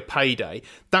a bigger payday,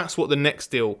 that's what the next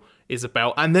deal is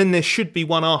about. And then there should be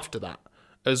one after that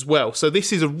as well. So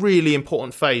this is a really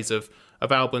important phase of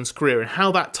Albon's career, and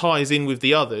how that ties in with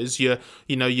the others. Your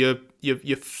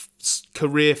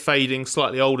career fading,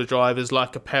 slightly older drivers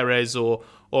like a Perez or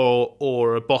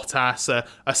a Bottas,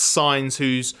 a Sainz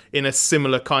who's in a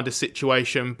similar kind of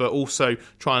situation, but also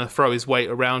trying to throw his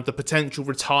weight around. The potential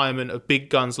retirement of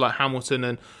big guns like Hamilton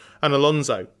and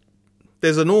Alonso.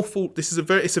 It's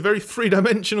a very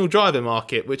three-dimensional driver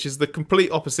market, which is the complete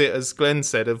opposite, as Glenn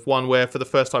said, of one where for the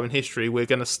first time in history we're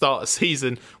going to start a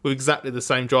season with exactly the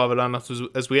same driver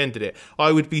lineup as we ended it.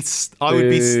 I would be stunned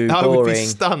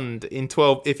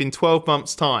if in 12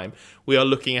 months' time we are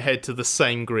looking ahead to the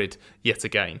same grid yet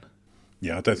again.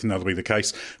 Yeah, I don't think that'll be the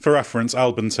case. For reference,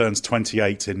 Albon turns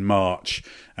 28 in March,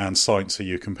 and Sainz, who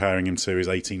you're comparing him to, is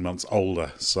 18 months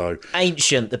older. So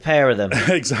ancient, the pair of them.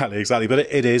 Exactly. But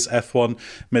it is F1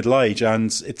 middle age,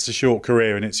 and it's a short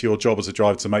career, and it's your job as a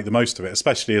driver to make the most of it,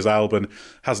 especially as Albon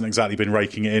hasn't exactly been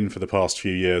raking it in for the past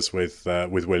few years with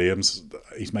Williams.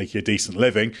 He's making a decent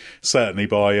living, certainly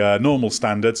by normal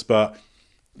standards, but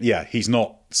yeah, he's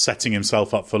not setting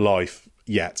himself up for life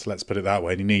yet, let's put it that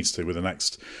way, and he needs to with the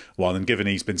next one. And given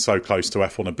he's been so close to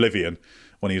F1 oblivion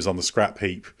when he was on the scrap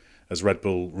heap as Red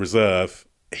Bull reserve,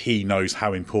 he knows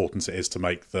how important it is to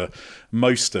make the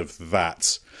most of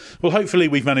that. Well, hopefully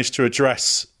we've managed to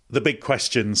address the big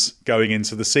questions going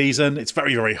into the season. It's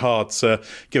very, very hard to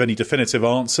give any definitive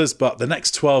answers, but the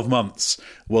next 12 months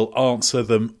will answer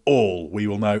them all. We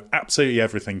will know absolutely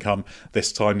everything come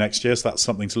this time next year, so that's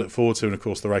something to look forward to. And of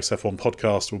course, the Race F1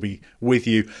 podcast will be with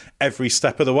you every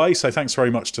step of the way. So thanks very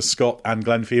much to Scott and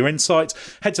Glenn for your insight.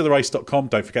 Head to therace.com.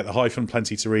 Don't forget the hyphen,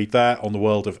 plenty to read there on the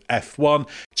world of F1.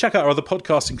 Check out our other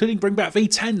podcasts, including Bring Back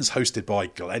V10s, hosted by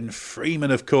Glenn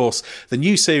Freeman, of course. The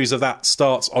new series of that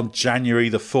starts on January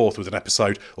the 4th with an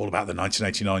episode all about the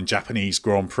 1989 Japanese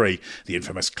Grand Prix, the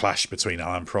infamous clash between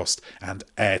Alain Prost and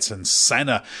Ayrton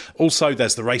Senna. Also,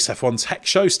 there's the Race F1 Tech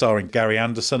Show starring Gary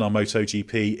Anderson, our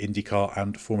MotoGP, IndyCar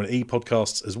and Formula E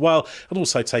podcasts as well. And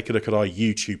also take a look at our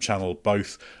YouTube channel,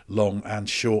 both long and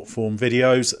short form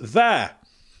videos there.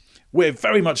 We're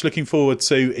very much looking forward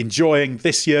to enjoying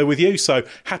this year with you, so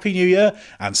Happy New Year,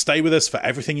 and stay with us for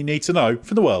everything you need to know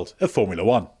from the world of Formula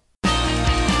One.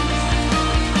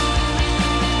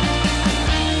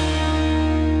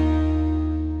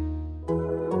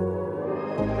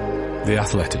 The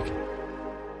Athletic.